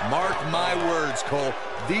 Mark my words, Cole.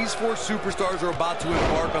 These four superstars are about to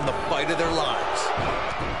embark on the fight of their lives.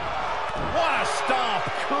 What a stomp.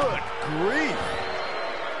 Good grief.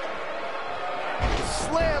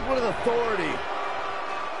 Slammed with authority.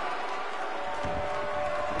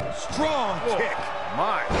 Strong kick.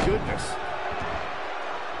 My goodness.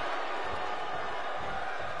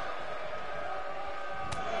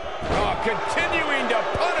 Continuing to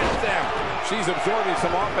punish them. She's absorbing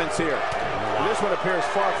some offense here. This one appears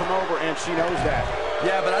far from over, and she knows that.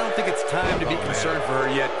 Yeah, but I don't think it's time to be concerned for her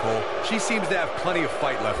yet, Cole. She seems to have plenty of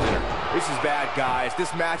fight left in her. This is bad, guys.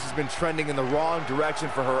 This match has been trending in the wrong direction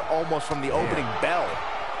for her almost from the opening bell.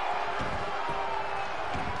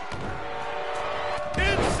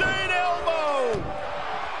 Insane elbow!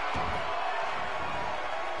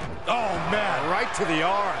 Oh, man, right to the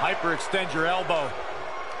arm. Hyperextend your elbow.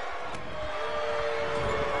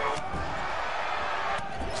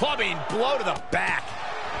 Clubbing blow to the back.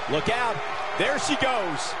 Look out. There she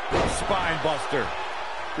goes. Spine buster.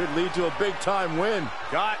 Could lead to a big-time win.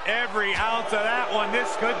 Got every ounce of that one.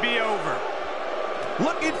 This could be over.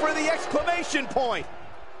 Looking for the exclamation point.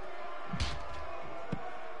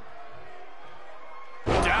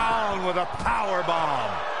 Down with a power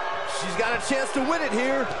bomb. She's got a chance to win it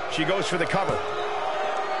here. She goes for the cover.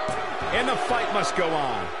 And the fight must go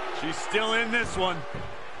on. She's still in this one.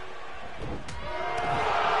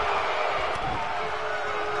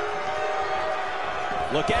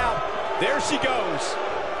 Look out. There she goes.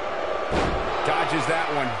 Dodges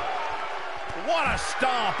that one. What a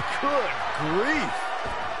stomp. Good grief.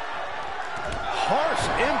 Harsh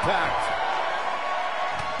impact.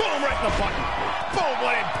 Boom, right in the button. Boom,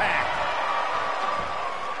 what impact.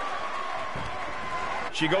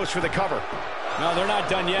 She goes for the cover. No, they're not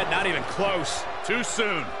done yet. Not even close. Too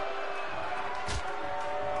soon.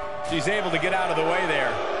 She's able to get out of the way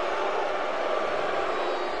there.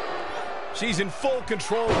 She's in full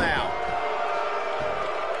control now.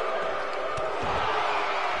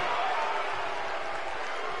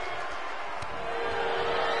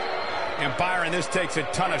 And Byron, this takes a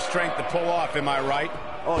ton of strength to pull off, am I right?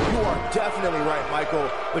 Oh, you are definitely right, Michael.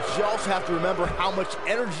 But you also have to remember how much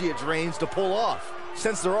energy it drains to pull off.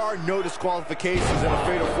 Since there are no disqualifications in a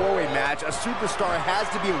fatal four-way match, a superstar has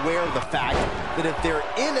to be aware of the fact that if they're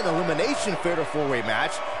in an elimination fatal four-way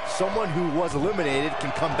match, someone who was eliminated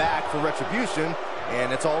can come back for retribution,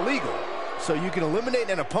 and it's all legal. So you can eliminate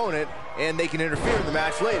an opponent, and they can interfere in the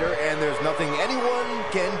match later, and there's nothing anyone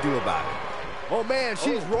can do about it. Oh, man,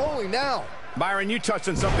 she's rolling now. Byron, you touched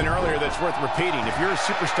on something earlier that's worth repeating. If you're a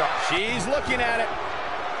superstar, she's looking at it.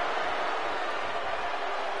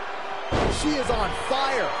 She is on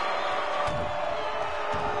fire.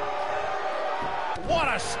 What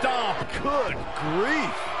a stomp. Good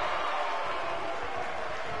grief.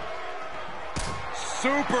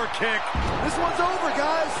 Super kick. This one's over,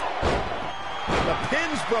 guys. The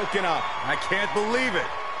pin's broken up. I can't believe it.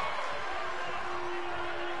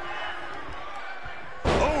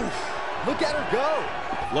 Oof. Look at her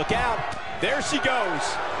go. Look out. There she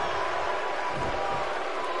goes.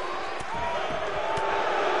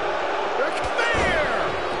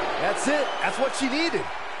 That's it. That's what she needed.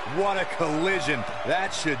 What a collision.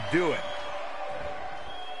 That should do it.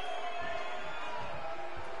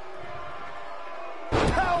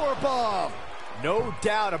 Powerbomb. No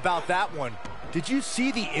doubt about that one. Did you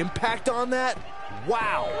see the impact on that?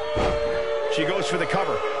 Wow. She goes for the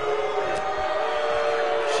cover.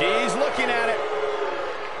 She's looking at it.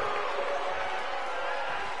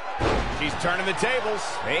 She's turning the tables.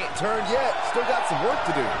 Ain't turned yet. Still got some work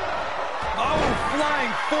to do. Oh, flying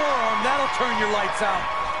forearm. That'll turn your lights out.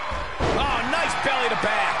 Oh, nice belly to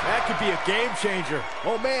back. That could be a game changer.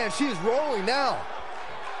 Oh, man, she's rolling now.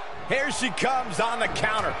 Here she comes on the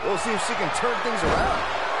counter. We'll see if she can turn things around.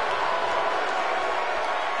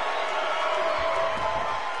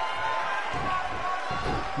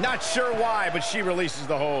 Not sure why, but she releases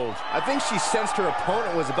the hold. I think she sensed her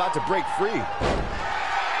opponent was about to break free.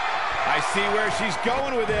 I see where she's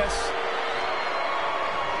going with this.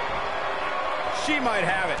 She might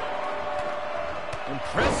have it.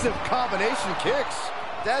 Impressive combination kicks.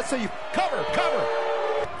 That's how you cover.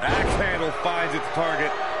 Axe handle finds its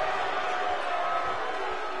target.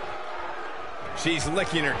 She's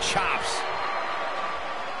licking her chops.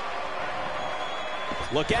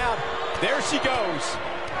 Look out. There she goes.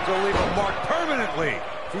 She'll leave a mark permanently.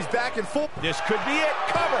 She's back in full. This could be it.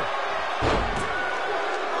 Cover.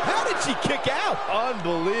 How did she kick out?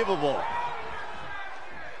 Unbelievable.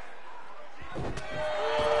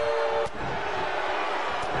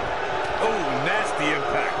 Oh, nasty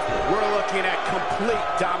impact. We're looking at complete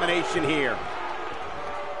domination here.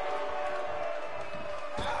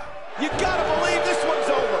 You gotta believe this one's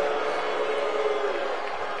over.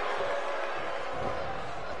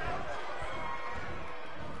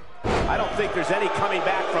 I don't think there's any coming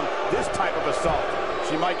back from this type of assault.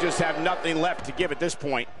 She might just have nothing left to give at this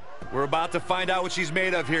point. We're about to find out what she's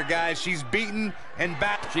made of here, guys. She's beaten and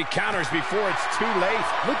back. She counters before it's too late.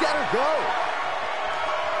 Look at her go.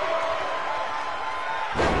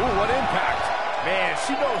 Ooh, what impact. Man,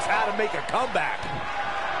 she knows how to make a comeback.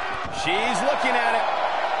 She's looking at it.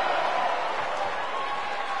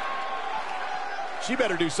 She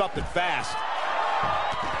better do something fast.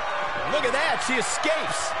 Look at that, she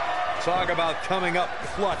escapes. Talk about coming up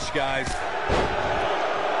clutch, guys.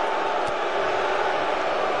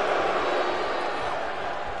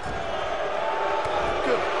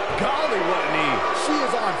 Good golly, what a knee. She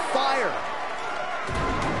is on fire.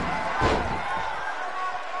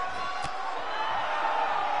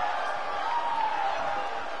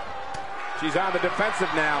 She's on the defensive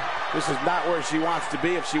now. This is not where she wants to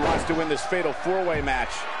be if she wants to win this fatal four-way match.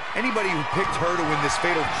 Anybody who picked her to win this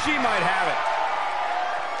fatal, She might have it.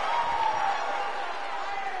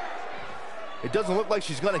 It doesn't look like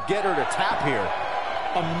she's going to get her to tap here.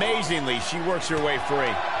 Amazingly, she works her way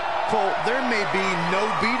free. Cole, there may be no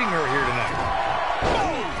beating her here tonight.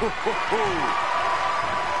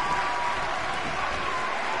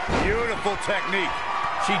 Beautiful technique.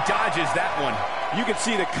 She dodges that one. You can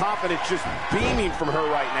see the confidence just beaming from her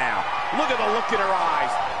right now. Look at the look in her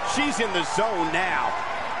eyes. She's in the zone now.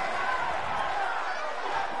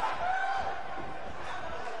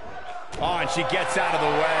 Oh, and she gets out of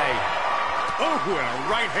the way. Oh, and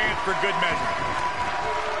a right hand for good measure.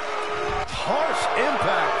 Harsh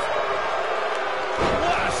impact.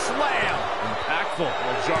 What a slam. Impactful.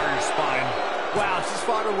 Will jar your spine. Wow, she's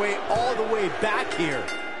fought her way all the way back here.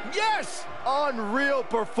 Yes! Unreal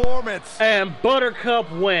performance. And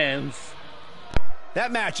Buttercup wins.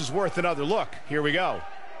 That match is worth another look. Here we go.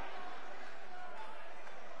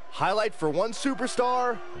 Highlight for one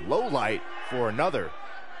superstar, low light for another.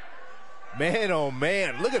 Man, oh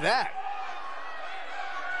man, look at that.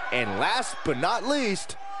 And last but not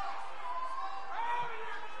least,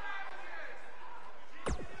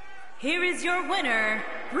 Here is your winner,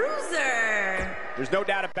 Bruiser. There's no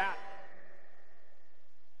doubt about it.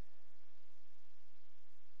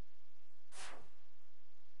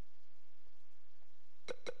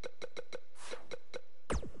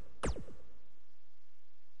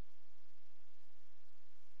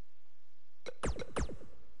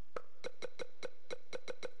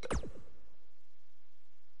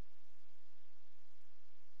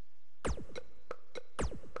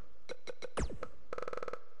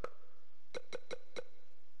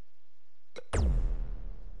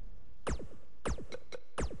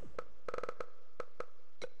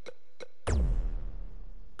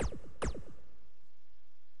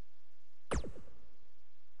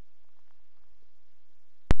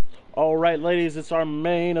 All right, ladies, it's our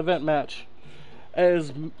main event match.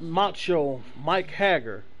 As Macho Mike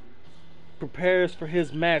Haggar prepares for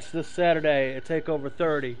his match this Saturday at Takeover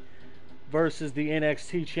 30 versus the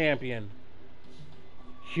NXT champion,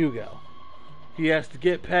 Hugo. He has to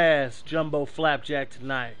get past Jumbo Flapjack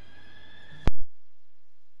tonight.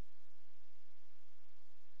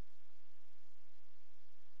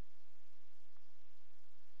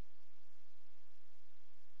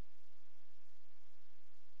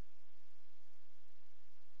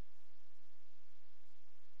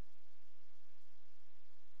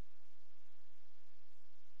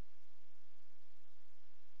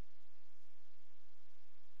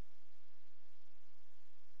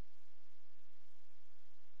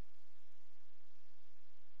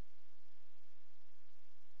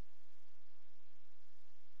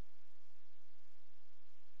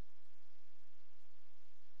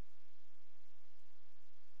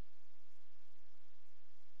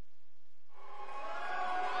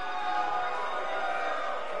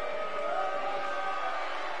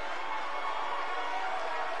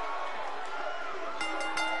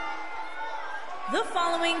 The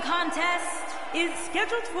following contest is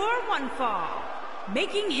scheduled for one fall.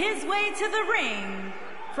 Making his way to the ring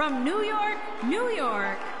from New York, New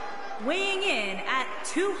York, weighing in at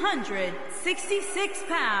 266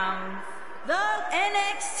 pounds, the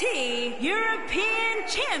NXT European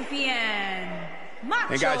Champion,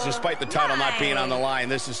 Macho. And guys, despite the title not being on the Mike. line,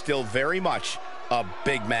 this is still very much a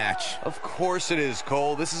big match. Of course it is,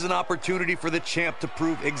 Cole. This is an opportunity for the champ to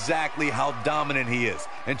prove exactly how dominant he is.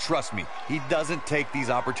 And trust me, he doesn't take these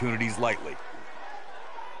opportunities lightly.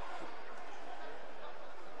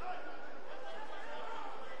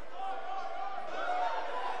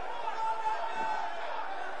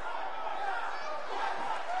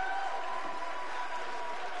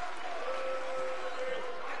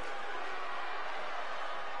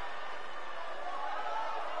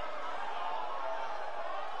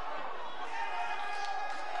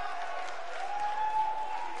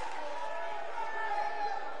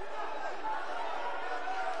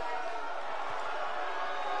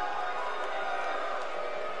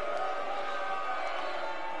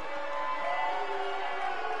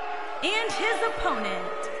 And his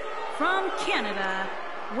opponent from Canada,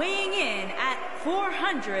 weighing in at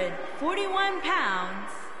 441 pounds,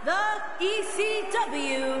 the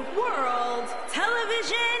ECW World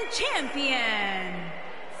Television Champion,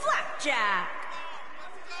 Flapjack.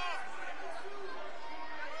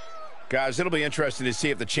 Guys, it'll be interesting to see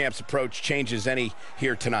if the champ's approach changes any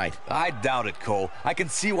here tonight. I doubt it, Cole. I can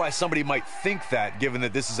see why somebody might think that, given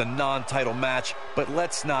that this is a non-title match, but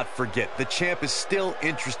let's not forget, the champ is still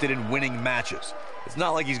interested in winning matches. It's not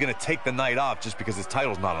like he's going to take the night off just because his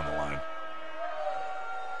title's not on the line.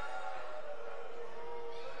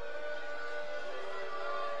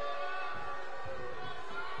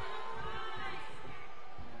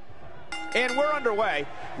 And we're underway.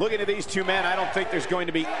 Looking at these two men, I don't think there's going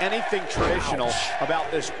to be anything traditional about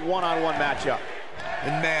this one-on-one matchup.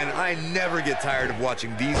 And man, I never get tired of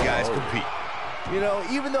watching these guys compete. You know,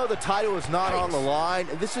 even though the title is not on the line,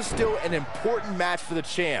 this is still an important match for the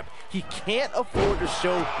champ. He can't afford to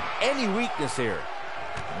show any weakness here.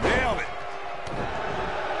 Nailed it.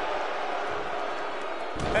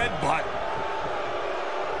 Headbutt.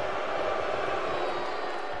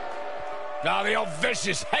 Now the old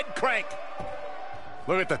vicious head crank.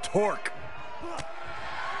 Look at the torque.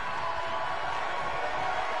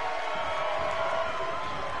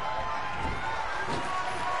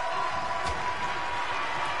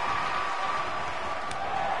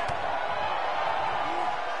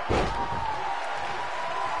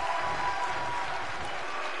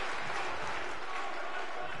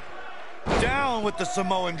 Down with the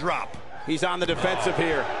Samoan drop. He's on the defensive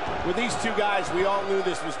here. With these two guys, we all knew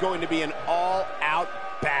this was going to be an all-out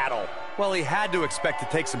battle. Well, he had to expect to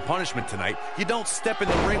take some punishment tonight. You don't step in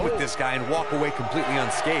the ring with this guy and walk away completely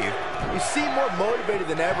unscathed. You seem more motivated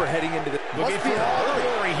than ever heading into the... Looking for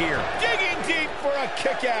glory here. Digging deep for a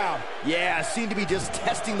kick out. Yeah, seemed to be just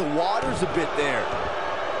testing the waters a bit there.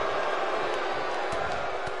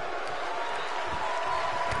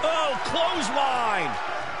 Oh, clothesline.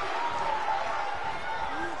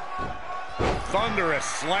 Thunderous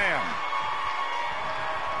slam.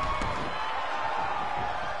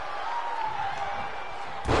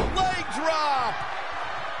 Leg drop.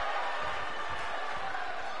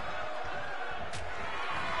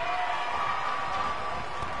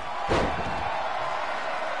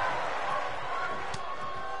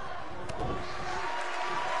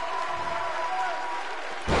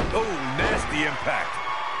 Oh, nasty impact.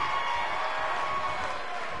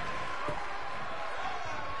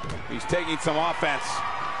 He's taking some offense.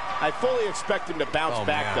 I fully expect him to bounce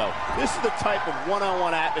back, though. This is the type of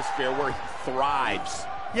one-on-one atmosphere where he thrives.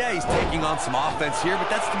 Yeah, he's taking on some offense here, but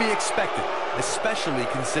that's to be expected, especially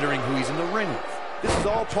considering who he's in the ring with. This is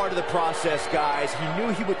all part of the process, guys. He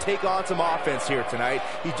knew he would take on some offense here tonight.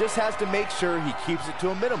 He just has to make sure he keeps it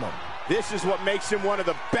to a minimum. This is what makes him one of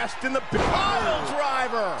the best in the business. Pile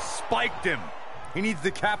driver. Spiked him. He needs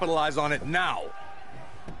to capitalize on it now.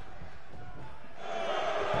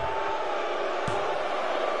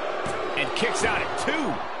 And kicks out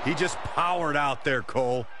at 2. He just powered out there,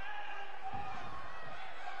 Cole.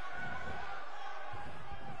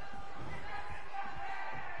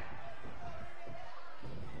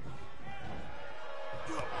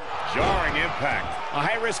 Jarring impact. A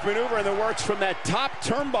high-risk maneuver in the works from that top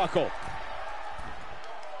turnbuckle.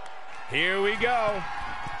 Here we go.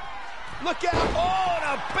 Look out. Oh,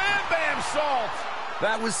 and a bam-bam salt.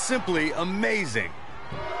 That was simply amazing.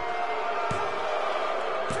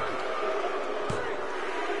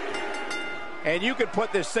 And you could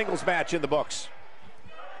put this singles match in the books.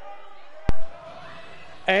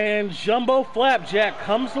 And Jumbo Flapjack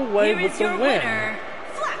comes away with the win. Winner,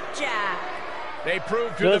 Flapjack. They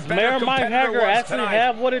proved who Does the better Mayor Mike competitor Haggar was actually tonight.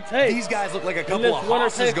 have what it takes? These guys look like a couple this of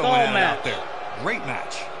horses going at it out there. Great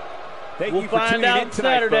match. We'll find out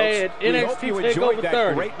Saturday at NXT Takeover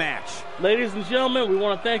XXX. Great match. Ladies and gentlemen, we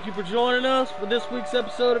want to thank you for joining us for this week's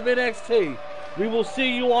episode of NXT. We will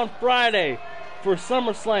see you on Friday for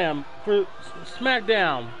SummerSlam, for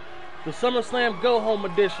SmackDown, the SummerSlam Go Home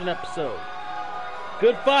Edition episode.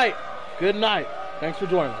 Good fight. Good night. Thanks for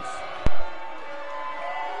joining us.